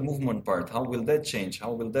physical movement part? How will that change?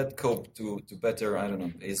 How will that cope to better? I don't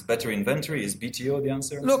know. Is better inventory? Is BTO the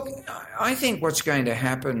answer? Look, I think what's going to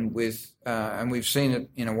happen with, and we've seen it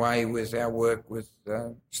in a way with our work with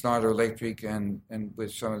Schneider Electric and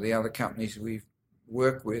with some of the other companies we've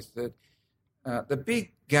worked with, that the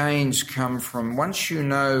big gains come from once you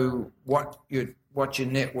know what you're what your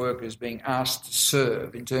network is being asked to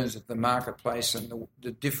serve in terms of the marketplace and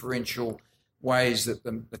the differential ways that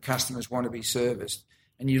the customers want to be serviced,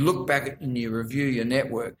 and you look back and you review your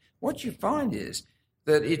network, what you find is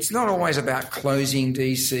that it's not always about closing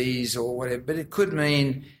DCs or whatever, but it could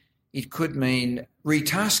mean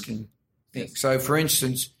retasking things. So, for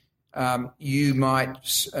instance, you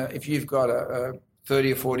might, if you've got a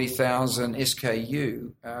 30 or 40,000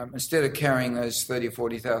 SKU, instead of carrying those 30 or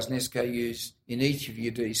 40,000 SKUs in each of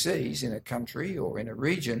your DCs in a country or in a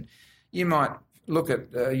region, you might look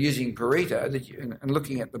at using Pareto and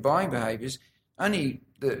looking at the buying behaviours. Only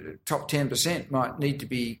the top 10% might need to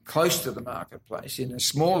be close to the marketplace in a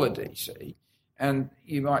smaller DC, and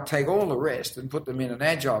you might take all the rest and put them in an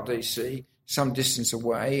agile DC some distance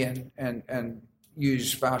away and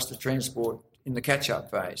use faster transport in the catch-up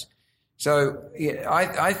phase. So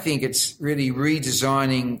I think it's really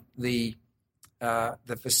redesigning the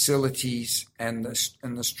facilities and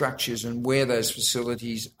the structures and where those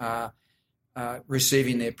facilities are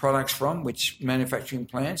receiving their products from, which manufacturing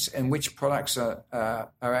plants, and which products are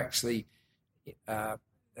actually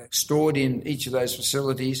stored in each of those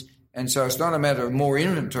facilities. And so it's not a matter of more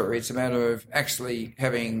inventory, it's a matter of actually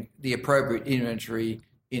having the appropriate inventory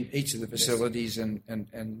in each of the facilities and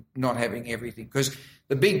not having everything. Because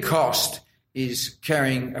the big cost is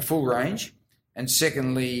carrying a full range, and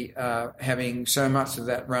secondly, having so much of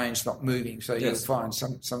that range not moving. So you'll find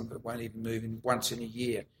some of it won't even move once in a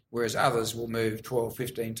year, whereas others will move 12,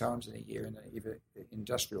 15 times in a year in an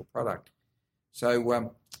industrial product.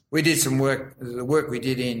 So we did some work. The work we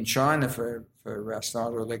did in China for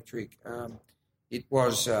Schneider Electric, it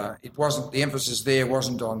wasn't, the emphasis there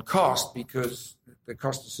wasn't on cost, because the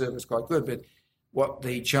cost to serve was quite good, but what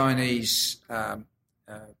the Chinese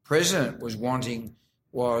president was wanting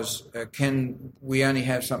was, can we only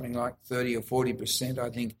have something like 30 or 40%, I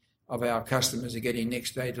think, of our customers are getting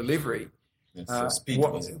next day delivery. Yes,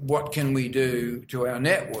 what can we do to our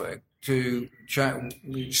network to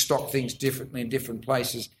stock things differently in different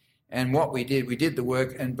places? And what we did the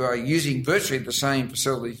work, and by using virtually the same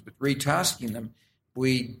facilities but retasking them,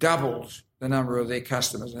 we doubled the number of their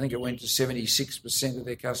customers. I think it went to 76% of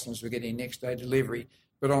their customers were getting next day delivery,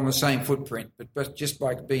 but on the same footprint, but just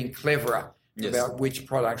by being cleverer about which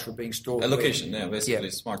products were being stored. Allocation, basically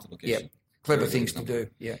smart allocation. Yeah, clever things to do,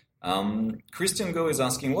 yeah. Christian Go is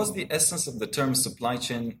asking, what's the essence of the term supply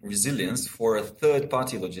chain resilience for a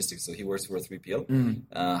third-party logistics? So he works for a 3PL.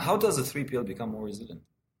 How does a 3PL become more resilient?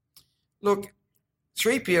 Look,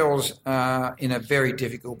 3PLs are in a very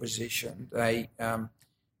difficult position. They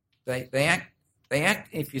act,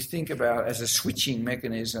 if you think about it, as a switching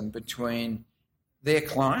mechanism between their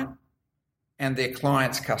client and their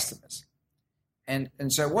client's customers. And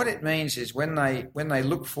so what it means is when they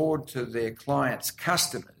look forward to their clients'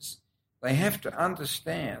 customers, they have to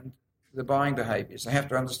understand the buying behaviours. They have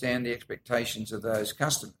to understand the expectations of those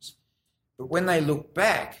customers. But when they look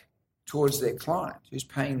back towards their client, who's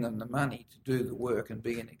paying them the money to do the work and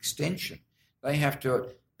be an extension, they have to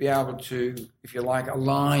be able to, if you like,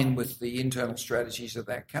 align with the internal strategies of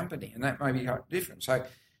that company. And that may be quite different. So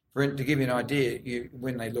to give you an idea,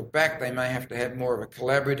 when they look back, they may have to have more of a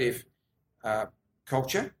collaborative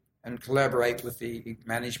culture and collaborate with the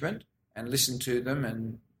management and listen to them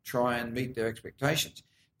and try and meet their expectations.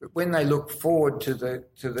 But when they look forward to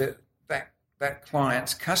that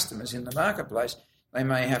client's customers in the marketplace, they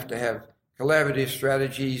may have to have collaborative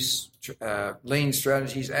strategies, lean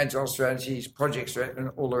strategies, agile strategies, project strategies,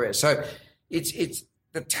 and all the rest. So it's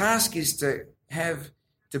the task is to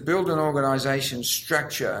build an organisation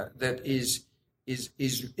structure that is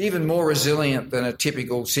even more resilient than a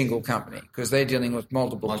typical single company, because they're dealing with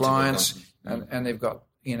multiple clients and they've got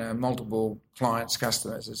multiple clients,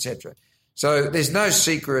 customers, etc. So there's no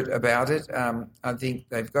secret about it. I think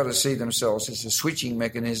they've got to see themselves as a switching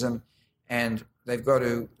mechanism, and they've got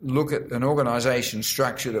to look at an organisation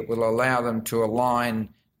structure that will allow them to align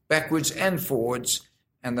backwards and forwards.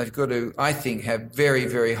 And they've got to, I think, have very,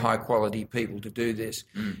 very high quality people to do this,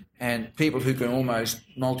 and people who can almost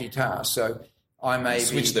multitask. So I may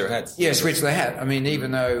switch their hats. Yeah, switch their hat. I mean,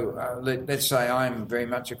 even though, let's say I'm very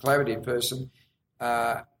much a collaborative person,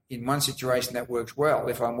 in one situation that works well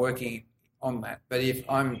if I'm working on that. But if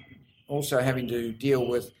I'm also having to deal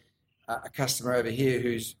with a customer over here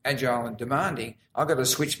who's agile and demanding, I've got to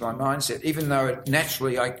switch my mindset, even though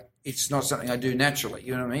it's not something I do naturally.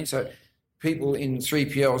 You know what I mean? So people in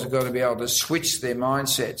 3PLs have got to be able to switch their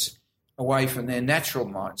mindsets away from their natural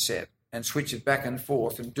mindset and switch it back and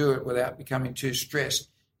forth and do it without becoming too stressed,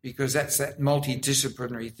 because that's that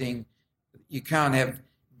multidisciplinary thing. You can't have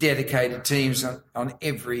dedicated teams on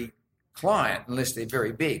every client unless they're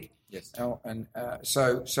very big. Yes. And I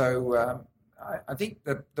think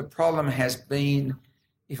the problem has been,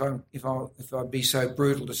 if I'd be so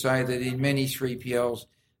brutal to say, that in many 3PLs,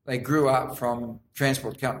 they grew up from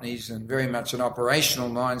transport companies and very much an operational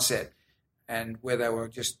mindset, and where they were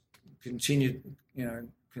just consumed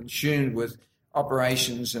with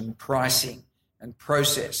operations and pricing and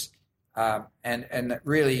process. And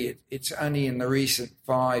really, it's only in the recent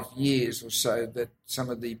 5 years or so that some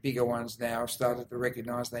of the bigger ones now have started to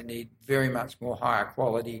recognise they need very much more higher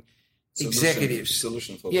quality executives.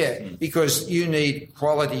 Solution focus. Yeah, because you need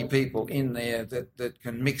quality people in there that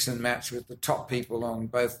can mix and match with the top people on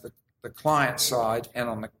both the client side and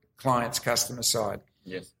on the client's customer side.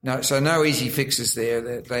 Yes. No easy fixes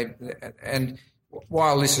there. And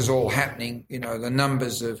while this is all happening, the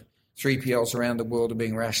numbers of 3PLs around the world are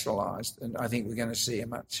being rationalised, and I think we're going to see a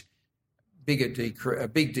much big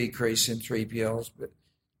decrease in 3PLs, but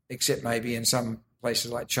except maybe in some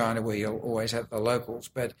places like China where you'll always have the locals.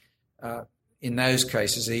 But in those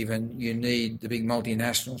cases, even you need the big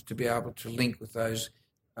multinationals to be able to link with those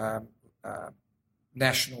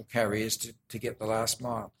national carriers to get the last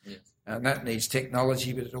mile. Yes. And that needs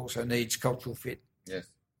technology, but it also needs cultural fit. Yes.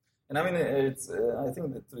 And I mean, I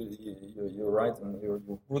think that you're right, and you're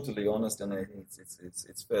brutally honest, and I think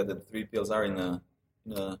it's fair that 3PLs are in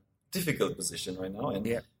a difficult position right now,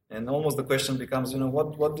 and almost the question becomes,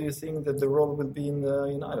 what do you think that the role will be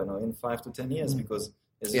in 5 to 10 years? Because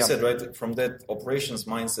as you said, right, from that operations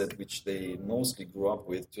mindset which they mostly grew up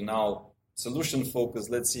with to now solution focus,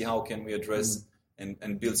 let's see how can we address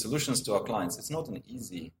and build solutions to our clients. It's not an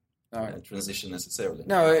easy transition necessarily.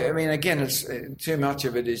 No, I mean, again, it's too much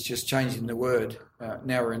of it is just changing the word.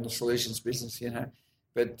 Now we're in the solutions business,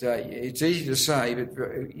 but it's easy to say,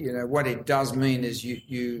 but what it does mean is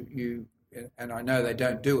you and I know they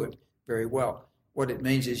don't do it very well. What it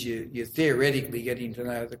means is you're theoretically getting to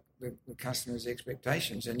know the customer's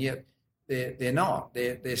expectations, and yet they're not.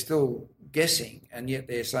 They're still guessing, and yet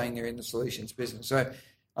they're saying they're in the solutions business. So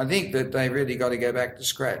I think that they really got to go back to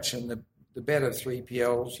scratch, and the better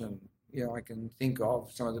 3PLs, and I can think of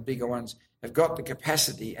some of the bigger ones, have got the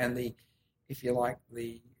capacity and the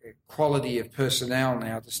quality of personnel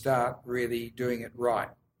now to start really doing it right.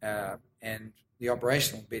 And the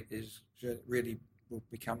operational bit really will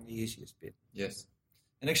become the easiest bit. Yes.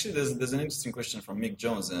 And actually, there's an interesting question from Mick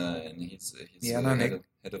Jones, and he's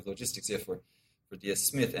head of logistics here for DS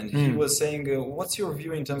Smith, and he was saying, what's your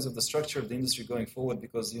view in terms of the structure of the industry going forward?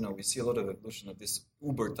 Because, we see a lot of evolution of this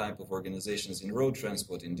Uber type of organizations in road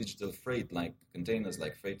transport, in digital freight, like containers,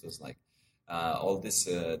 like freighters, like all these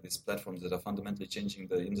platforms that are fundamentally changing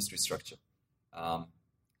the industry structure.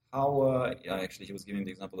 Actually, he was giving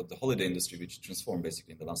the example of the holiday industry, which transformed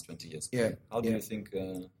basically in the last 20 years. Yeah. How do you think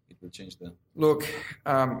it will change the... Look,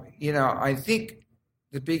 I think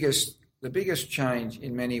the biggest change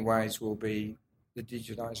in many ways will be the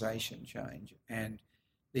digitization change and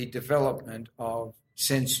the development of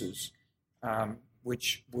sensors,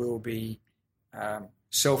 which will be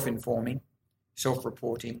self-informing,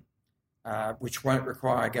 self-reporting, which won't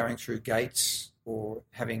require going through gates or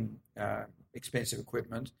having expensive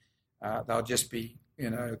equipment. They'll just be,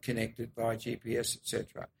 connected by GPS,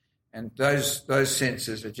 etc. And those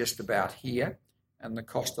sensors are just about here, and the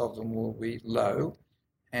cost of them will be low.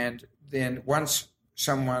 And then once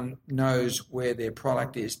someone knows where their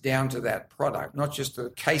product is, down to that product, not just to the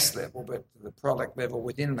case level, but to the product level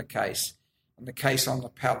within the case, and the case on the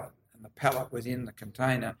pallet, and the pallet within the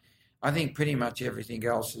container, I think pretty much everything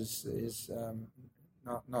else is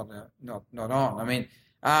not on. I mean,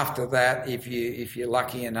 after that, if you're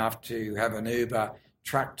lucky enough to have an Uber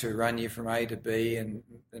truck to run you from A to B, and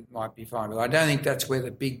it might be fine. But I don't think that's where the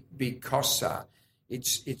big costs are.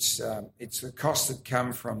 It's the costs that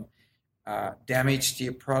come from damage to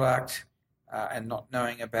your product and not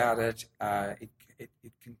knowing about it. It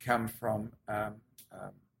can come from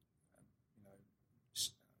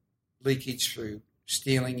leakage through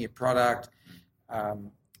stealing your product.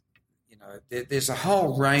 There's a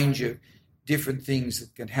whole range of different things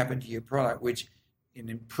that can happen to your product, which in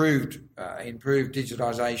improved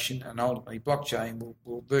digitization and ultimately blockchain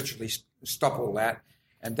will virtually stop all that.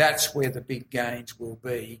 And that's where the big gains will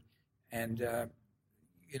be. And, a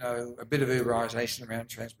bit of Uberization around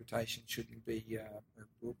transportation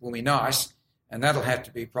will be nice, and that'll have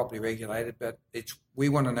to be properly regulated. But we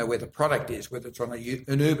want to know where the product is, whether it's on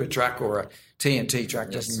an Uber truck or a TNT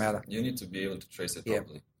truck, doesn't matter. You need to be able to trace it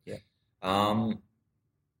properly. Yeah.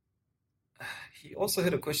 He also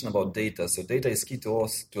had a question about data. So data is key to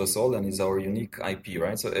us all and is our unique IP,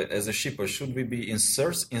 right? So as a shipper, should we be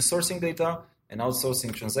insourcing data and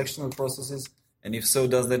outsourcing transactional processes? And if so,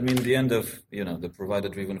 does that mean the end of, the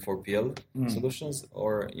provider-driven 4PL solutions,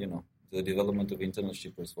 or, the development of internal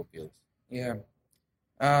shippers for PLs? Yeah.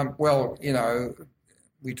 Well,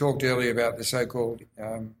 we talked earlier about the so-called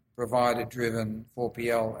provider-driven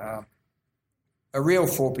 4PL. A real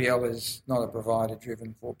 4PL is not a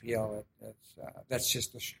provider-driven 4PL. That's a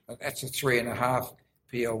 3.5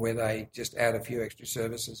 PL where they just add a few extra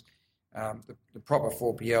services. The proper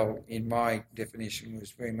 4PL, in my definition,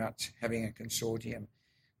 was very much having a consortium.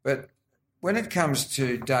 But when it comes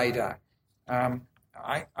to data,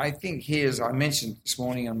 I think here, as I mentioned this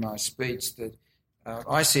morning in my speech, that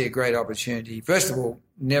I see a great opportunity. First of all,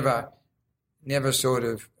 never sort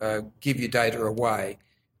of give your data away.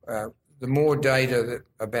 The more data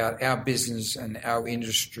about our business and our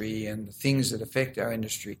industry and the things that affect our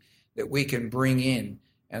industry that we can bring in,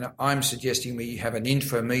 and I'm suggesting we have an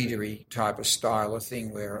intermediary type of style of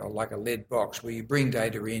thing where, like a lead box, where you bring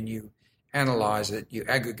data in, you analyse it, you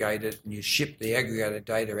aggregate it, and you ship the aggregated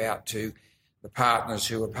data out to the partners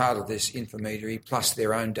who are part of this intermediary, plus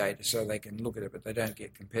their own data, so they can look at it, but they don't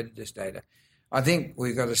get competitors' data. I think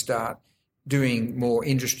we've got to start doing more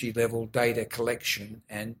industry-level data collection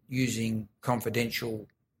and using confidential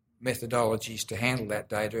methodologies to handle that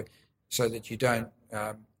data so that you don't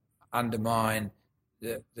undermine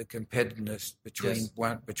the competitiveness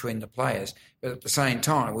between the players. But at the same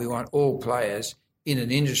time, we want all players in an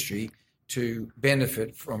industry to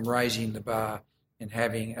benefit from raising the bar and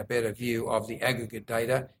having a better view of the aggregate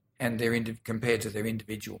data and compared to their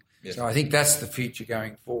individual. Yes. So I think that's the future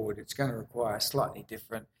going forward. It's going to require slightly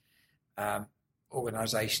different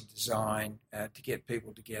organisation design to get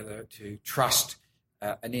people together to trust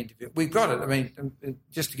an individual. We've got it. I mean,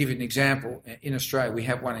 just to give you an example, in Australia we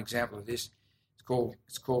have one example of this.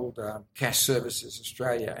 It's called Cash Services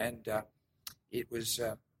Australia, and it was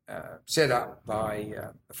set up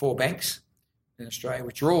by 4 banks in Australia,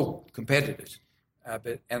 which are all competitors,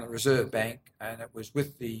 and the Reserve Bank, and it was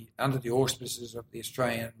under the auspices of the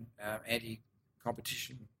Australian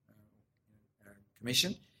Anti-Competition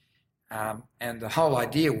Commission. And the whole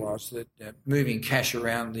idea was that moving cash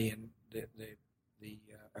around the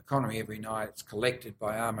economy every night, it's collected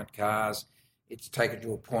by armoured cars, it's taken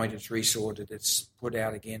to a point, it's resorted, it's put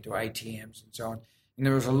out again to ATMs and so on. And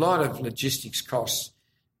there was a lot of logistics costs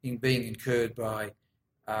being incurred by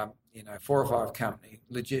 4 or 5 companies,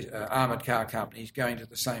 armoured car companies going to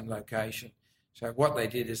the same location. So what they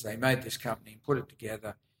did is they made this company and put it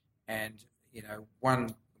together, and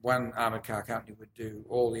one armoured car company would do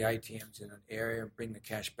all the ATMs in an area and bring the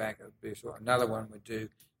cash back. Another one would do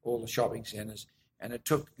all the shopping centres, and it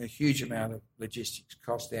took a huge amount of logistics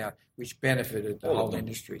cost out, which benefited the whole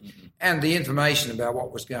industry. Mm-hmm. And the information about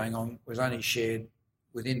what was going on was only shared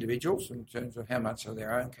with individuals in terms of how much of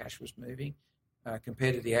their own cash was moving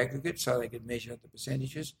compared to the aggregate, so they could measure the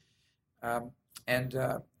percentages. And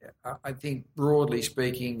I think, broadly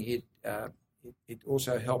speaking, it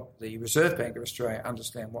also helped the Reserve Bank of Australia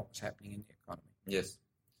understand what was happening in the economy. Yes.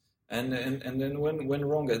 And then when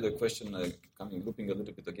wrong, I had a question looping a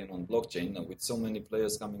little bit again on blockchain, with so many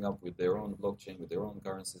players coming up with their own blockchain, with their own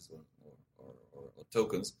currencies or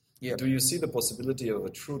tokens. Yeah. Do you see the possibility of a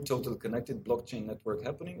true total connected blockchain network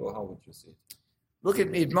happening, or how would you see it? Look,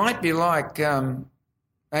 it might be like AVs.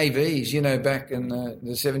 Back in the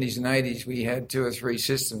 70s and 80s, we had 2 or 3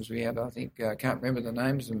 systems. We had, I can't remember the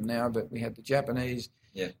names of them now, but we had the Japanese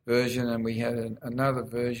version, and we had another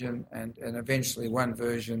version, and eventually one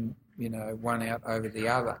version, won out over the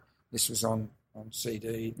other. This was on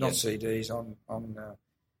CD, not CDs, on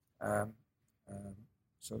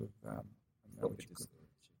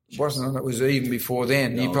it was even before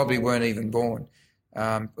then. No. You probably weren't even born.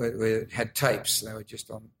 We had tapes. They were just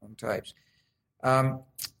on tapes. I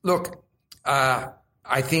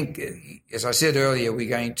think, as I said earlier,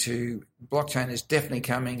 blockchain is definitely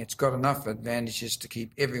coming. It's got enough advantages to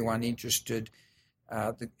keep everyone interested.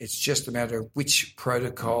 It's just a matter of which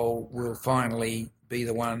protocol will finally be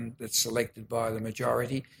the one that's selected by the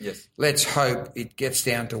majority. Yes. Let's hope it gets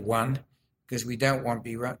down to one, because we don't want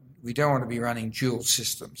to be running dual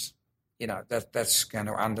systems. That's going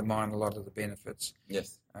to undermine a lot of the benefits.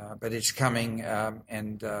 Yes. But it's coming,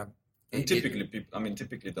 and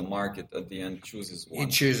typically the market at the end chooses one.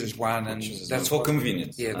 It chooses one, and that's for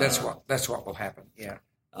convenience. Yeah, that's what will happen. Yeah.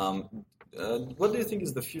 What do you think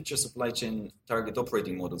is the future supply chain target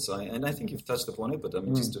operating model? And I think you've touched upon it, but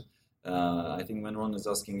I think when Ron is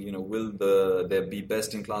asking, will there be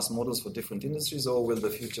best-in-class models for different industries, or will the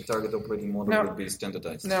future target operating model be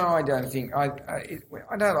standardized? No, I don't think. I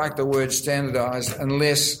don't like the word standardized,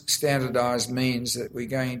 unless standardized means that we're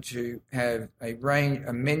going to have a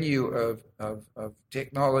menu of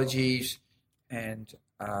technologies and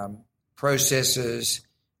processes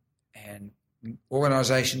and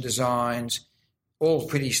organisation designs, all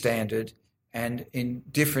pretty standard, and in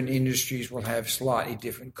different industries will have slightly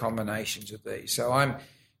different combinations of these. So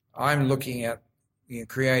I'm looking at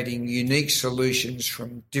creating unique solutions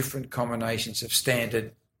from different combinations of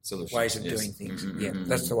standard ways of doing things.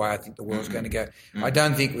 That's the way I think the world's going to go. I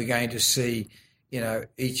don't think we're going to see,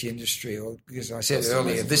 each industry, or because I said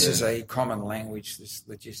earlier, this is a common language, this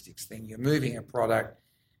logistics thing. You're moving a product.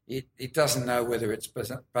 It doesn't know whether it's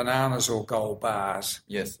bananas or gold bars.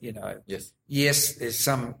 Yes. Yes, there's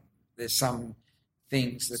some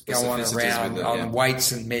things that go on around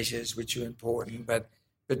weights and measures which are important, but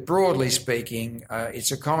broadly speaking,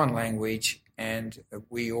 it's a common language, and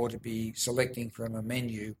we ought to be selecting from a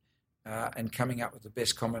menu and coming up with the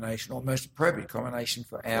best combination or most appropriate combination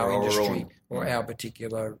for our industry or our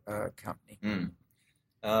particular company.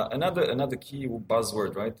 Another key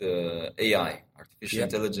buzzword, right? AI, artificial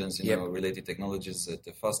intelligence, related technologies at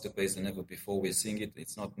a faster pace than ever before. We're seeing it.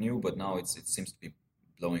 It's not new, but now it seems to be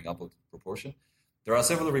blowing up of proportion. There are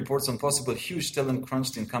several reports on possible huge talent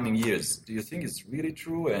crunch in coming years. Do you think it's really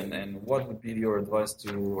true? And what would be your advice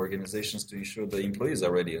to organizations to ensure the employees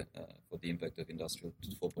are ready for the impact of Industrial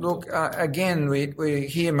 4.0? Look, again, we're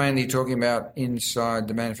here mainly talking about inside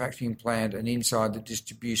the manufacturing plant and inside the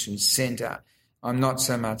distribution centre. I'm not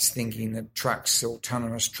so much thinking that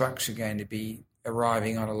autonomous trucks are going to be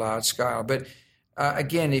arriving on a large scale. But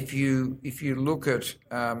again, if you look at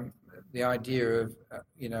the idea of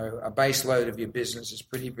a base load of your business is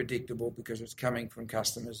pretty predictable because it's coming from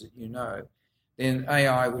customers that you know, then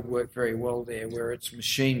AI would work very well there, where it's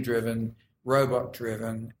machine-driven,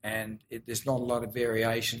 robot-driven, and there's not a lot of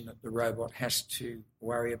variation that the robot has to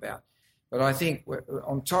worry about. But I think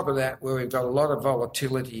on top of that, where we've got a lot of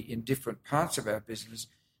volatility in different parts of our business,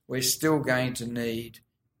 we're still going to need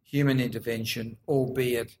human intervention,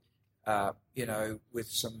 albeit with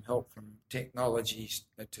some help from technologies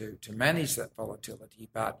to manage that volatility,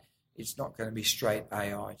 but it's not going to be straight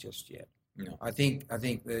AI just yet. No. I think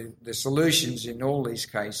the solutions in all these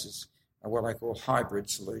cases are what I call hybrid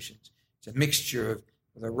solutions. It's a mixture of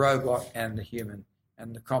the robot and the human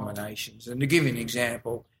and the combinations. And to give you an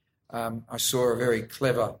example, I saw a very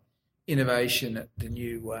clever innovation at the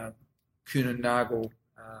new Kuehne Nagel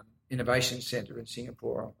Innovation Centre in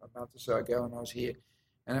Singapore a month or so ago when I was here,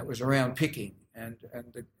 and it was around picking, and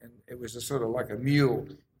it was a sort of like a mule,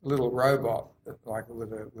 a little robot, like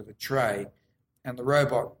with a tray, and the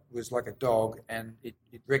robot was like a dog, and it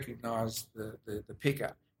recognised the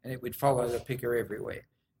picker, and it would follow the picker everywhere,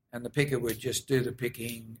 and the picker would just do the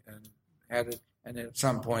picking and then at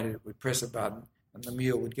some point it would press a button, and the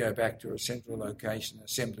mule would go back to a central location,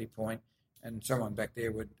 assembly point, and someone back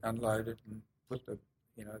there would unload it and put the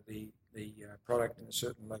product in a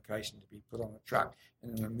certain location to be put on a truck,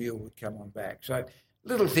 and then the mule would come on back. So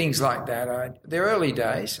little things like that. They're early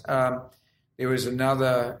days. There was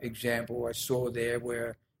another example I saw there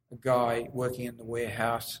where a guy working in the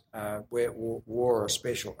warehouse wore a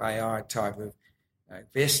special AI type of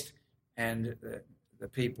vest, and the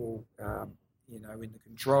people in the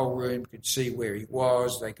control room could see where he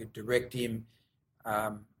was. They could direct him.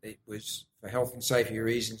 It was for health and safety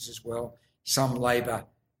reasons as well. Some labour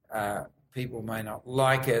people may not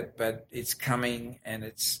like it, but it's coming, and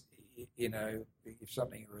it's, if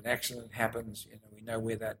something or an accident happens, we know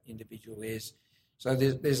where that individual is. So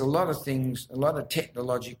there's a lot of things, a lot of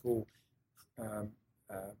technological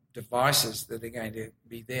devices that are going to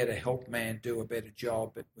be there to help man do a better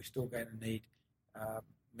job, but we're still going to need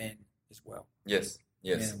men as well. Yes.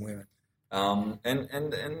 Men and women.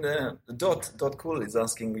 Dot Cool is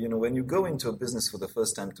asking, when you go into a business for the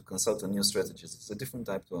first time to consult on new strategies, it's a different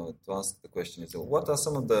type to ask the question. Is what are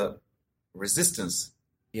some of the resistance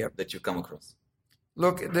that you come across?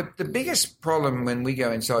 Look, the biggest problem when we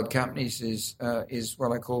go inside companies is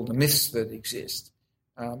what I call the myths that exist.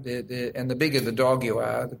 And the bigger the dog you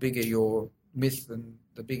are, the bigger your myth, and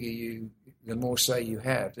the more say you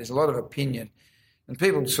have. There's a lot of opinion. And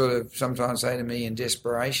people sort of sometimes say to me in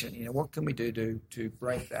desperation, what can we do to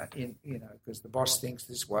break that, because the boss thinks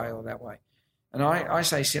this way or that way. And I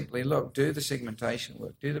say simply, look, do the segmentation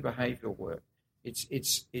work, do the behavioural work.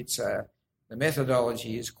 The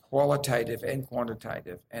methodology is qualitative and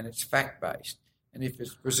quantitative, and it's fact-based. And if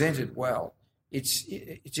it's presented well, it's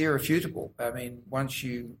irrefutable. I mean, once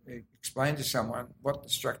you explain to someone what the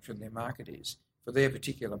structure of their market is for their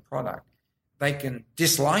particular product, they can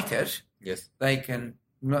dislike it. Yes. They can,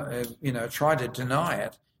 try to deny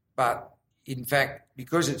it, but in fact,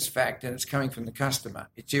 because it's fact and it's coming from the customer,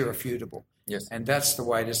 it's irrefutable. Yes. And that's the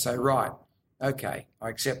way to say, right, Okay, I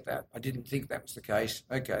accept that. I didn't think that was the case.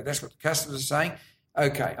 Okay, that's what the customers are saying.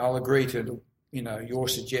 Okay, I'll agree to your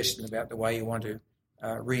suggestion about the way you want to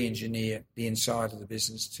re-engineer the inside of the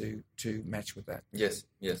business to match with that. Yes.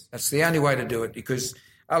 That's the only way to do it, because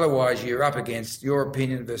otherwise you're up against your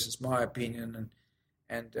opinion versus my opinion,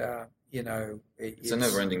 and it's a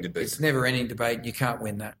never-ending debate. It's a never-ending debate. You can't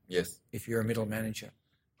win that. Yes. If you're a middle manager.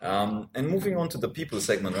 And moving on to the people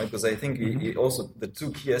segment, right? Because I think also the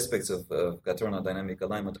two key aspects of Gatorna Dynamic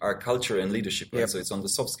Alignment are culture and leadership, right? Yep. So it's on the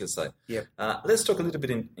soft skill side. Yep. Let's talk a little bit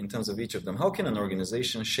in terms of each of them. How can an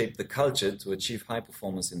organization shape the culture to achieve high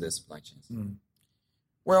performance in their supply chains?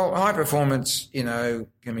 Well, high performance, can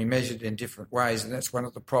be measured in different ways, and that's one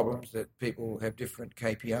of the problems, that people have different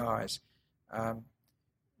KPIs.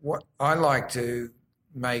 What I like to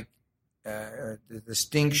make the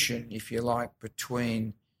distinction, if you like,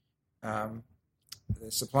 between the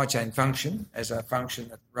supply chain function as a function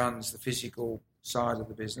that runs the physical side of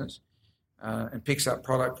the business and picks up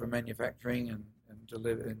product from manufacturing and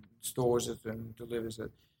stores it and delivers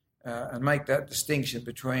it, and make that distinction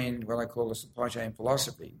between what I call the supply chain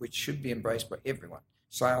philosophy, which should be embraced by everyone: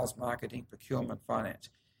 sales, marketing, procurement, finance.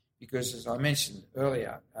 Because, as I mentioned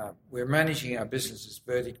earlier, we're managing our businesses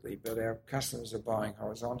vertically, but our customers are buying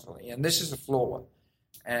horizontally, and this is a flaw.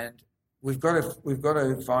 And we've got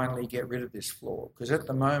to finally get rid of this flaw, because at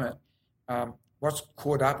the moment, what's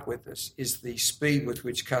caught up with us is the speed with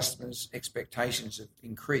which customers' expectations have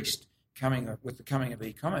increased with the coming of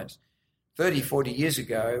e-commerce. 30, 40 years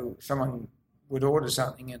ago, someone would order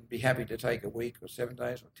something and be happy to take a week or 7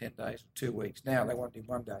 days or 10 days or 2 weeks. Now they want it in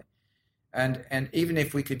 1 day. And even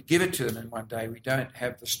if we could give it to them in 1 day, we don't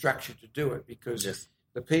have the structure to do it, because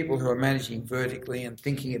the people who are managing vertically and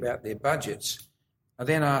thinking about their budgets are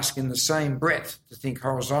then asked in the same breath to think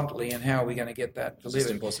horizontally, and how are we going to get that delivered? It's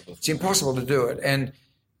impossible. It's impossible to do it. And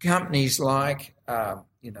companies like,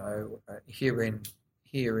 here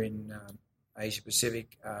in Asia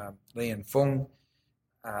Pacific, Li and Fung,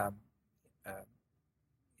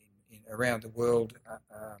 around the world,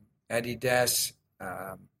 Adidas,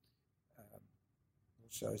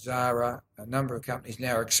 also Zara, a number of companies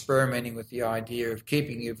now are experimenting with the idea of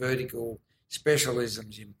keeping your vertical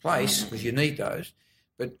specialisms in place, because you need those,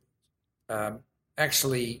 but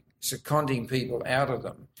actually seconding people out of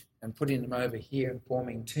them and putting them over here and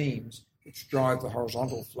forming teams which drive the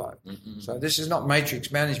horizontal flow. So this is not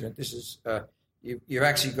matrix management. This is you've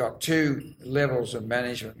actually got two levels of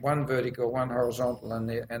management: one vertical, one horizontal,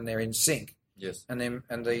 and they're in sync. Yes. And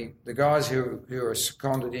the guys who are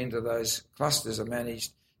seconded into those clusters are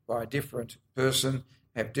managed by a different person,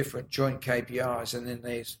 have different joint KPIs, and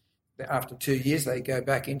then after 2 years they go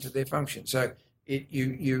back into their function. So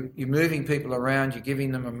you're moving people around, you're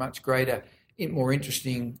giving them a much greater, more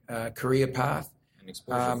interesting career path.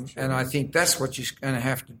 And I think that's what you're going to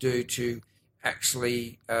have to do to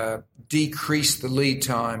actually decrease the lead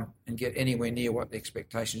time and get anywhere near what the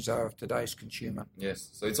expectations are of today's consumer. Yes.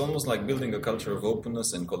 So it's almost like building a culture of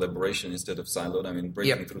openness and collaboration instead of siloed. I mean,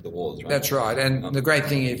 breaking through the walls, right? That's right. And the great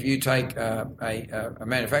thing, if you take a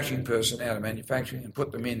manufacturing person out of manufacturing and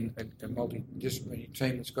put them in a multidisciplinary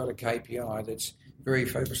team that's got a KPI that's very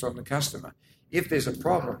focused on the customer, if there's a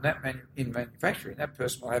problem in manufacturing, that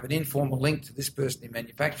person will have an informal link to this person in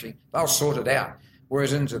manufacturing. They'll sort it out.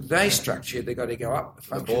 Whereas in today's structure, they've got to go up the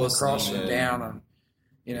function, across and down, and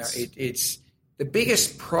it's the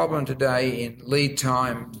biggest problem today in lead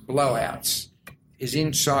time blowouts is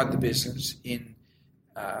inside the business, in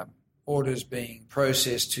orders being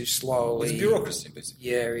processed too slowly. It's bureaucracy, basically.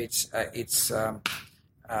 Yeah, it's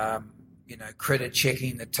credit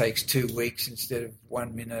checking that takes 2 weeks instead of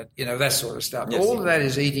 1 minute. That sort of stuff. Yes. All of that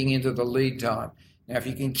is eating into the lead time. Now, if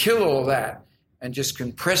you can kill all that and just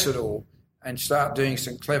compress it all, and start doing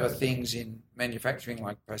some clever things in manufacturing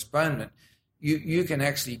like postponement, you can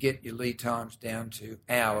actually get your lead times down to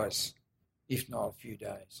hours, if not a few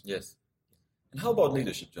days. Yes. And how about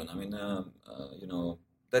leadership, John? I mean,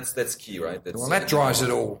 that's key, right? That drives it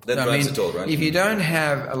all. That drives it all, right? If you don't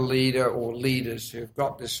have a leader or leaders who've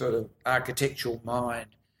got this sort of architectural mind,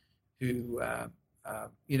 who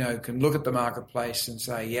can look at the marketplace and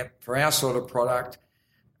say, yep, for our sort of product,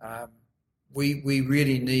 we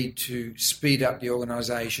really need to speed up the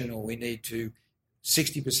organisation, or we need to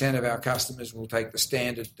 60% of our customers will take the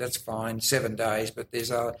standard, that's fine, 7 days, but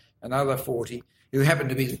there's another 40 who happen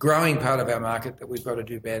to be the growing part of our market that we've got to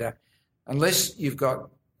do better. Unless you've got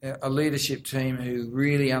a leadership team who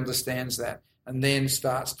really understands that and then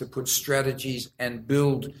starts to put strategies and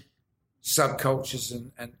build subcultures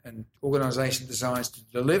and organisation designs to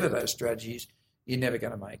deliver those strategies, you're never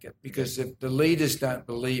going to make it. Because if the leaders don't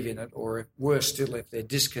believe in it, or worse still, if they're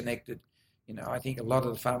disconnected I think a lot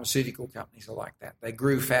of the pharmaceutical companies are like that. They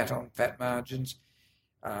grew fat on fat margins.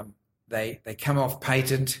 They come off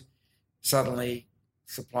patent. Suddenly,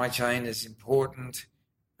 supply chain is important.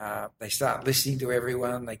 They start listening to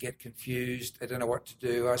everyone. They get confused. They don't know what to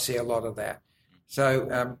do. I see a lot of that.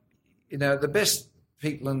 So, the best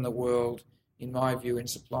people in the world, in my view, in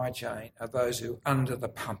supply chain are those who are under the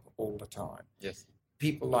pump all the time. Yes.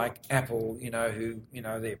 People like Apple, who,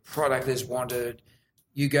 their product is wanted.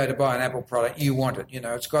 You go to buy an Apple product, you want it.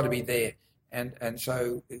 It's got to be there. And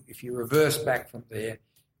so if you reverse back from there,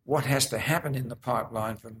 what has to happen in the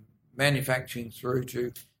pipeline from manufacturing through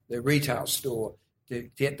to the retail store to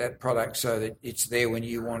get that product so that it's there when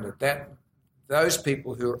you want it? Those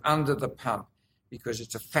people who are under the pump, because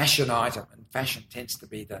it's a fashion item, and fashion tends to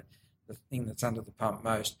be the thing that's under the pump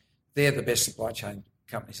most, they're the best supply chain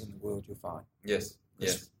companies in the world, you'll find. Yes.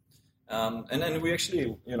 And then we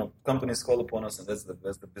actually, companies call upon us, and that's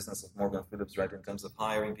the business of Morgan Phillips, right, in terms of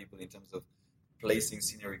hiring people, in terms of placing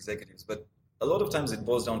senior executives. But a lot of times it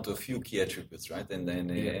boils down to a few key attributes, right? And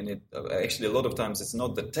it actually a lot of times it's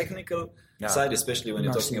not the technical side, especially when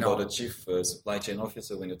you're talking about a chief supply chain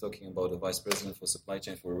officer, when you're talking about a vice president for supply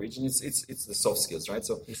chain for a region. It's the soft skills, right?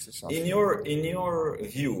 So in your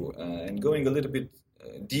view, and going a little bit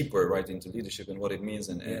deeper, right, into leadership and what it means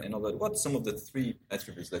and all that, what's some of the three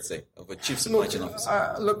attributes, let's say, of a chief supply chain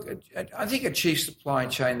officer? Look, I think a chief supply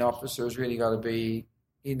chain officer has really got to be,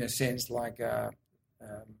 in a sense, like a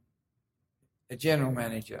general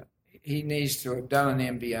manager. He needs to have done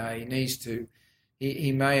an MBA.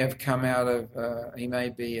 He may have come out of, he may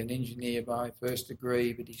be an engineer by first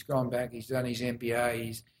degree, but he's gone back, he's done his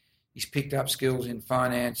MBA, he's picked up skills in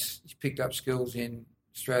finance, he's picked up skills in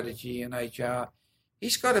strategy and HR.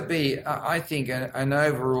 He's got to be, I think, an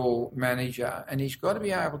overall manager, and he's got to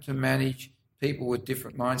be able to manage people with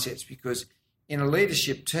different mindsets, because in a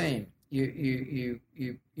leadership team, you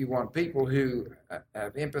want people who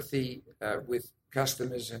have empathy with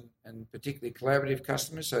customers and particularly collaborative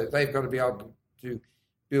customers. So they've got to be able to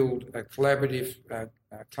build a collaborative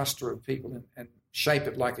cluster of people and shape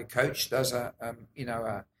it like a coach does a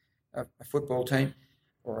football team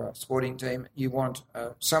or a sporting team. You want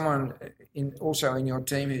someone also in your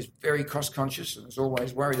team who's very cost conscious and is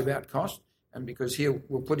always worried about cost, and because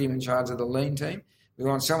we'll put him in charge of the lean team. We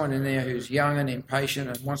want someone in there who's young and impatient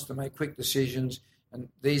and wants to make quick decisions, and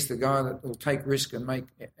he's the guy that will take risk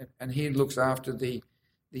and he looks after the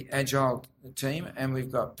agile team. And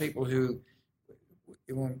we've got people who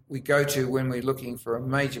we go to when we're looking for a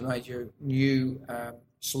major new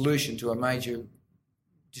solution to a major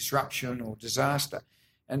disruption or disaster.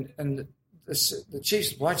 And the chief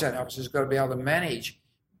supply chain officer has got to be able to manage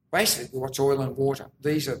basically what's oil and water.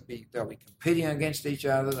 They'll be competing against each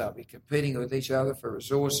other. They'll be competing with each other for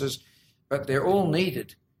resources, but they're all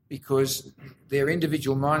needed because their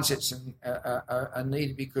individual mindsets are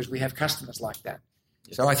needed because we have customers like that.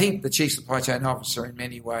 Yes. So I think the chief supply chain officer in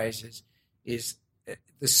many ways is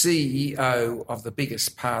the CEO of the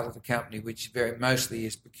biggest part of the company, which very mostly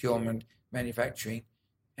is procurement, manufacturing,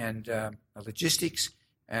 and logistics.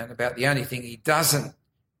 And about the only thing he doesn't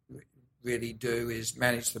really do is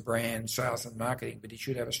manage the brand, sales and marketing, but he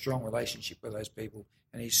should have a strong relationship with those people,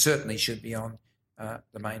 and he certainly should be on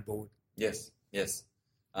the main board. Yes.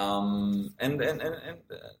 And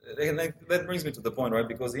that brings me to the point, right?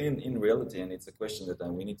 Because in reality, and it's a question that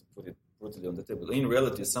we need to put it brutally on the table, in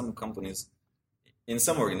reality, some companies, in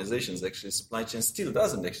some organizations, actually, supply chain still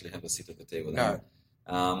doesn't actually have a seat at the table. No.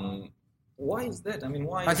 Why is that? I mean,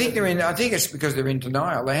 why? I think it's because they're in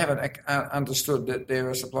denial. They haven't understood that they're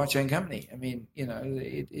a supply chain company. I mean,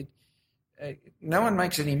 no one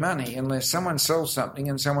makes any money unless someone sells something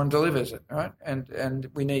and someone delivers it, right? And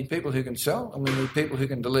we need people who can sell, and we need people who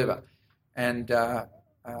can deliver. And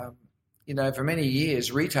for many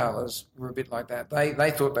years, retailers were a bit like that.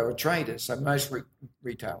 They thought they were traders. So most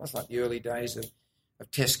retailers, like the early days of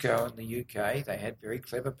Tesco in the UK, they had very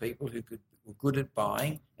clever people who were good at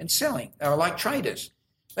buying and selling. They were like traders.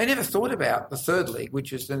 They never thought about the third leg,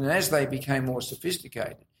 which is that as they became more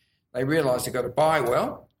sophisticated, they realised they've got to buy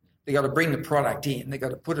well, they've got to bring the product in, they've got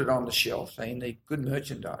to put it on the shelf, so you need good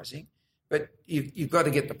merchandising, but you've got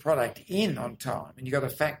to get the product in on time, and you've got to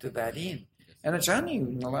factor that in. And it's only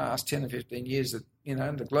in the last 10 or 15 years that,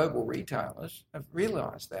 the global retailers have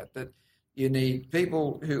realised that you need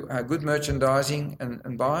people who are good merchandising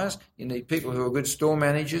and buyers, you need people who are good store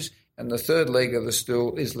managers, and the third leg of the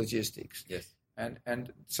stool is logistics. Yes.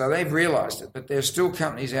 And so they've realised it, but there's still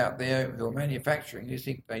companies out there who are manufacturing who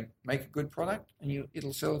think they make a good product and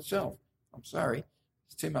it'll sell itself. I'm sorry,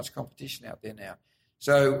 there's too much competition out there now.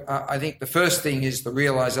 So I think the first thing is the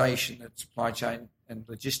realisation that supply chain and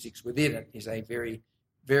logistics within it is a very,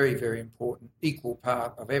 very, very important equal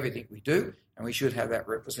part of everything we do, and we should have that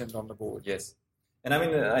represented on the board. Yes. And I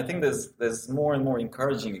mean, I think there's more and more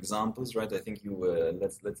encouraging examples, right? I think you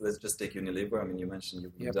let's just take Unilever. I mean, you mentioned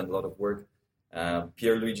you've done a lot of work.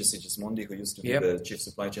 Pierluigi Sigismondi, who used to be the chief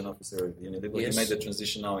supply chain officer of Unilever, he made the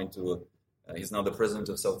transition now into. He's now the president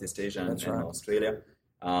of Southeast Asia and Australia.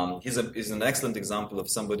 He's an excellent example of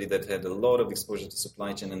somebody that had a lot of exposure to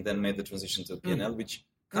supply chain and then made the transition to P&L, which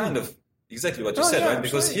kind of. Exactly what you said, right?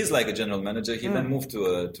 Because he's like a general manager. He then moved to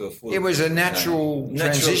a full... It was a natural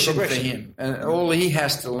transition for him. And all he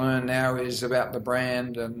has to learn now is about the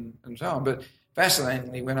brand and so on. But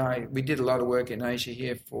fascinatingly, we did a lot of work in Asia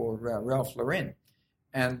here for Ralph Lauren,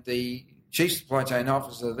 and the chief supply chain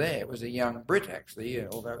officer there was a young Brit, actually,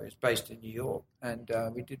 although he was based in New York. And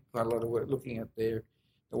we did quite a lot of work looking at the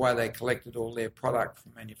way they collected all their product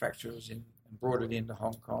from manufacturers and brought it into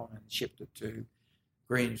Hong Kong and shipped it to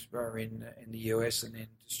Greensboro in the US and then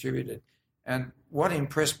distributed. And what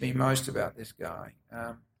impressed me most about this guy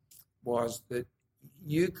was that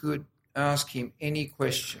you could ask him any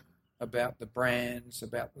question about the brands,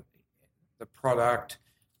 about the product.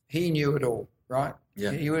 He knew it all, right?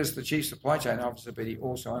 Yeah. He was the chief supply chain officer, but he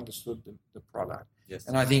also understood the product. Yes.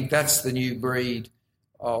 And I think that's the new breed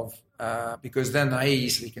of, because then they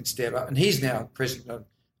easily can step up. And he's now president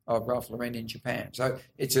of Ralph Lauren in Japan. So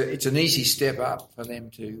it's an easy step up for them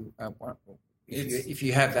to, if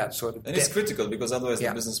you have that sort of and depth. it's critical because otherwise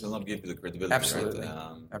the business will not give you the credibility. Absolutely.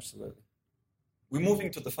 Right? Absolutely. We're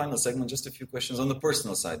moving to the final segment. Just a few questions on the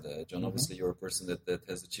personal side, John. Obviously, you're a person that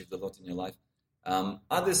has achieved a lot in your life.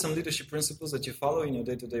 Are there some leadership principles that you follow in your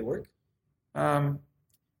day-to-day work?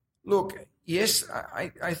 Look, yes,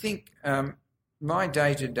 I think my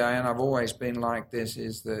day-to-day, and I've always been like this,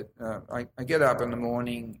 is that I get up in the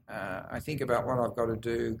morning, I think about what I've got to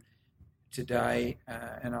do today,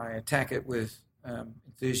 and I attack it with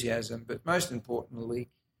enthusiasm. But most importantly,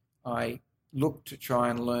 I look to try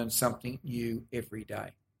and learn something new every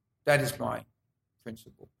day. That is my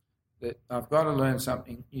principle, that I've got to learn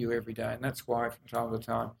something new every day. And that's why from time to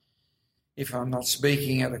time, if I'm not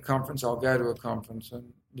speaking at a conference, I'll go to a conference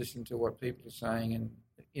and listen to what people are saying. And,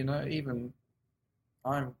 even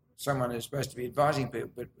I'm someone who's supposed to be advising people,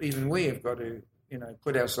 but even we have got to,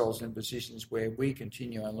 put ourselves in positions where we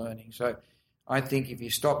continue our learning. So I think if you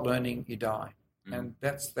stop learning, you die. Mm. And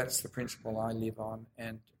that's the principle I live on.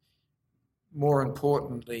 And more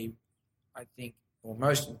importantly, I think, or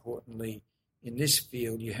most importantly, in this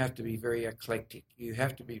field, you have to be very eclectic. You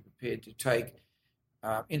have to be prepared to take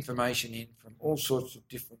information in from all sorts of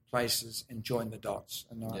different places and join the dots.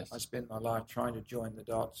 And I spend my life trying to join the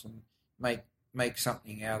dots and make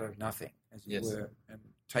something out of nothing, as it were, and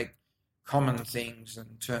take common things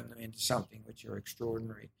and turn them into something which are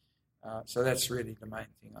extraordinary. So that's really the main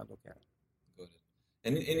thing I look at. Got it.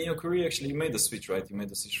 And in your career, actually, you made the switch, right? You made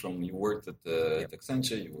the switch from you worked at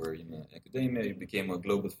Accenture, you were in academia, you became a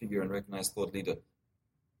global figure and recognized thought leader.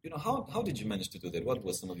 How did you manage to do that? What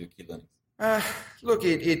were some of your key learnings? Look,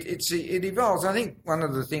 it evolves. I think one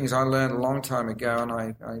of the things I learned a long time ago, and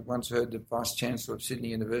I once heard the Vice Chancellor of Sydney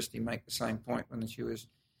University make the same point when she was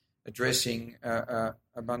addressing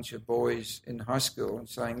a bunch of boys in high school and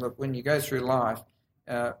saying, look, when you go through life,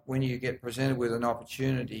 when you get presented with an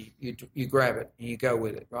opportunity, you grab it and you go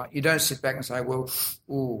with it, right? You don't sit back and say, well,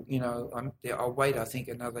 I'll wait, I think,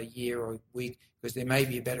 another year or a week because there may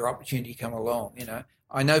be a better opportunity come along,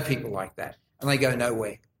 I know people like that, and they go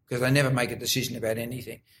nowhere because they never make a decision about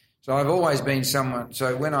anything. So I've always been someone.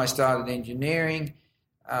 So when I started engineering,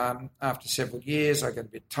 after several years, I got a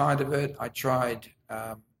bit tired of it. I tried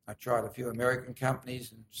a few American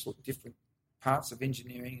companies and different parts of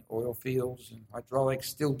engineering, oil fields and hydraulics,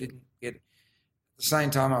 still didn't get it. At the same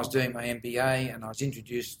time, I was doing my MBA and I was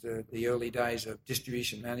introduced to the early days of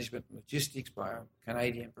distribution management and logistics by a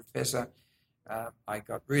Canadian professor. I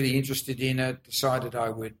got really interested in it, decided I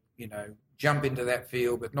would, jump into that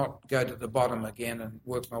field, but not go to the bottom again and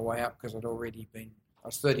work my way up because I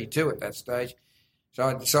was 32 at that stage. So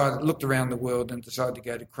I looked around the world and decided to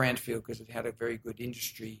go to Cranfield because it had a very good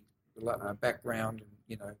industry background and,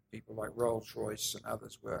 people like Rolls-Royce and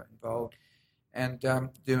others were involved, and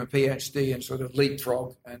do my PhD and sort of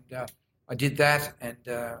leapfrog. And I did that, and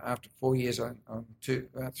after 4 years,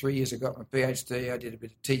 3 years I got my PhD. I did a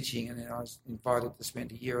bit of teaching, and then I was invited to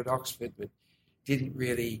spend a year at Oxford, but didn't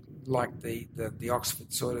really like the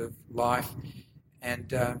Oxford sort of life.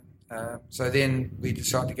 And so then we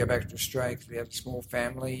decided to go back to Australia because we had a small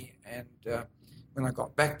family. And when I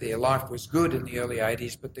got back there, life was good in the early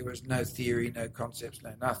 80s, but there was no theory, no concepts,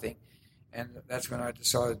 no nothing. And that's when I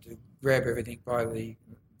decided to grab everything by the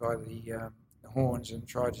horns and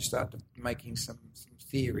tried to start making some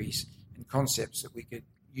theories and concepts that we could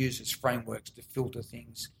use as frameworks to filter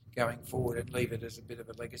things going forward and leave it as a bit of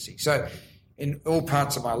a legacy. So in all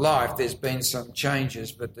parts of my life, there's been some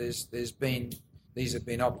changes, but these have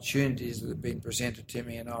been opportunities that have been presented to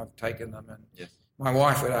me, and I've taken them. And yes. My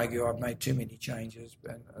wife would argue I've made too many changes,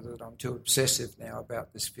 and that I'm too obsessive now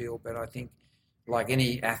about this field. But I think, like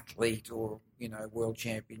any athlete or world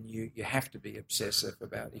champion, you have to be obsessive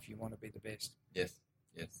about if you want to be the best. Yes.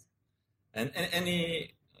 And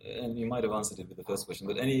you might have answered it with the first question,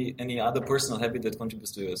 but any other personal habit that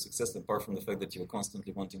contributes to your success apart from the fact that you're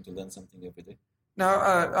constantly wanting to learn something every day? No,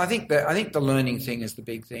 I think the learning thing is the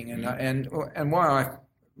big thing, and why I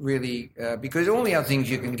really because all the other things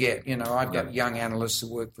you can get, I've got young analysts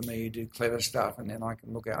who work for me who do clever stuff, and then I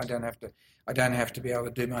can look at. I don't have to be able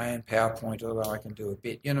to do my own PowerPoint, although I can do a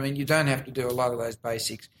bit. You don't have to do a lot of those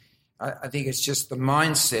basics. I think it's just the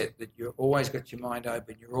mindset that you've always got your mind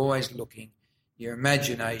open, you're always looking. Your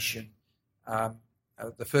imagination.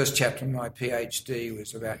 The first chapter of my PhD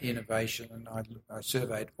was about innovation, and I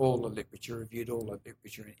surveyed all the literature, reviewed all the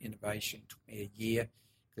literature in innovation. It took me a year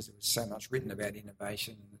because there was so much written about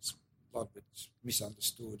innovation, and a lot of it's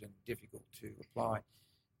misunderstood and difficult to apply.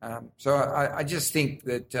 So I just think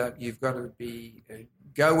that you've got to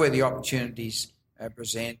go where the opportunities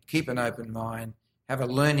present, keep an open mind, have a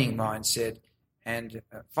learning mindset, and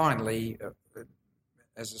finally,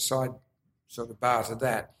 as a side sort of bar to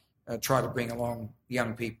that, try to bring along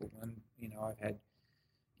young people. And, I've had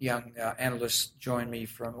young analysts join me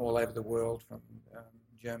from all over the world, from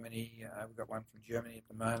Germany. We've got one from Germany at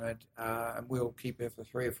the moment. And we'll keep her for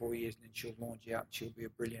 3 or 4 years, and then she'll launch out. She'll be a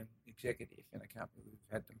brilliant executive in a company.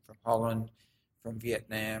 We've had them from Holland, from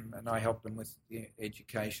Vietnam, and I help them with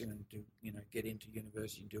education and get into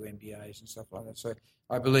university and do MBAs and stuff like that. So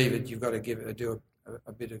I believe that you've got to do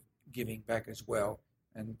a bit of giving back as well,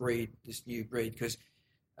 and breed this new breed, because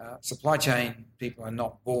supply chain people are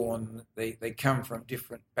not born. They come from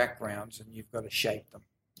different backgrounds, and you've got to shape them.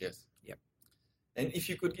 Yes. Yep. And if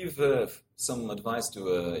you could give some advice to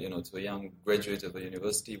a young graduate of a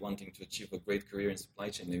university wanting to achieve a great career in supply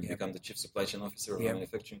chain, maybe become the chief supply chain officer of a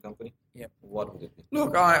manufacturing company, what would it be?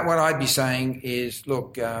 Look, what I'd be saying is,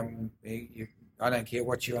 I don't care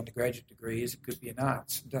what your undergraduate degree is. It could be in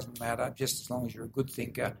arts. It doesn't matter, just as long as you're a good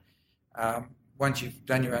thinker. Once you've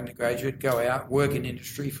done your undergraduate, go out, work in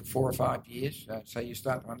industry for 4 or 5 years, so you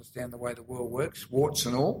start to understand the way the world works, warts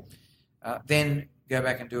and all. Then go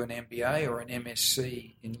back and do an MBA or an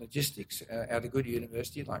MSc in logistics at a good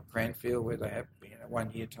university like Cranfield, where they have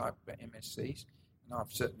 1-year type MScs. And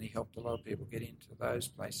I've certainly helped a lot of people get into those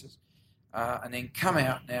places. And then come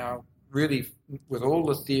out now really with all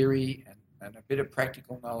the theory and a bit of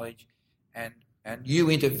practical knowledge, and you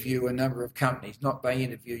interview a number of companies, not they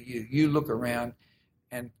interview you. You look around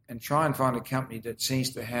and try and find a company that seems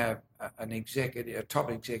to have a top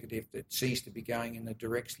executive that seems to be going in the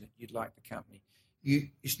direction that you'd like the company.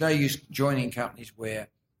 It's no use joining companies where,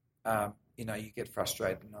 you get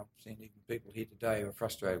frustrated. And I've seen even people here today who are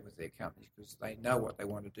frustrated with their companies because they know what they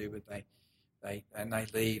want to do, but they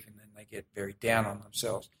leave, and then they get very down on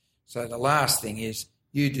themselves. So the last thing is,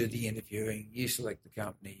 you do the interviewing, you select the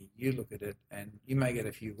company, you look at it, and you may get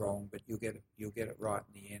a few wrong, but you'll get it right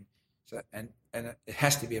in the end. So and it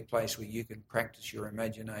has to be a place where you can practice your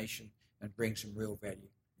imagination and bring some real value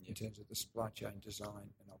in terms of the supply chain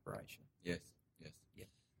design and operation. Yes. Yeah.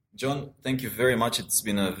 John, thank you very much. It's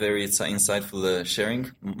been a very insightful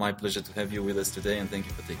sharing. My pleasure to have you with us today, and thank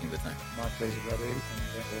you for taking the time. My pleasure, Radu, and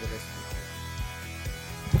all the best.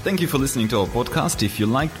 Thank you for listening to our podcast. If you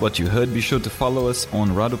liked what you heard, be sure to follow us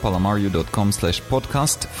on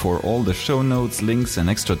radupalamario.com/podcast for all the show notes, links, and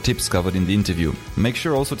extra tips covered in the interview. Make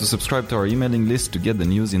sure also to subscribe to our emailing list to get the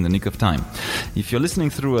news in the nick of time. If you're listening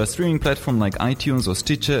through a streaming platform like iTunes or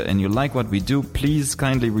Stitcher and you like what we do, please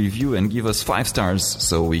kindly review and give us 5 stars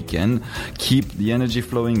so we can keep the energy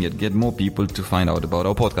flowing and get more people to find out about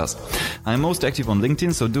our podcast. I'm most active on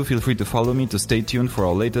LinkedIn, so do feel free to follow me to stay tuned for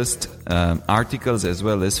our latest articles as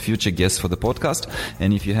well as future guests for the podcast.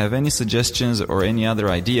 And if you have any suggestions or any other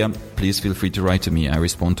idea, please feel free to write to me. I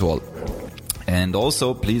respond to all. And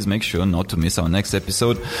also, please make sure not to miss our next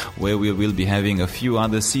episode, where we will be having a few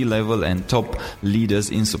other C-level and top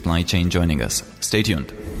leaders in supply chain joining us. Stay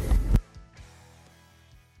tuned.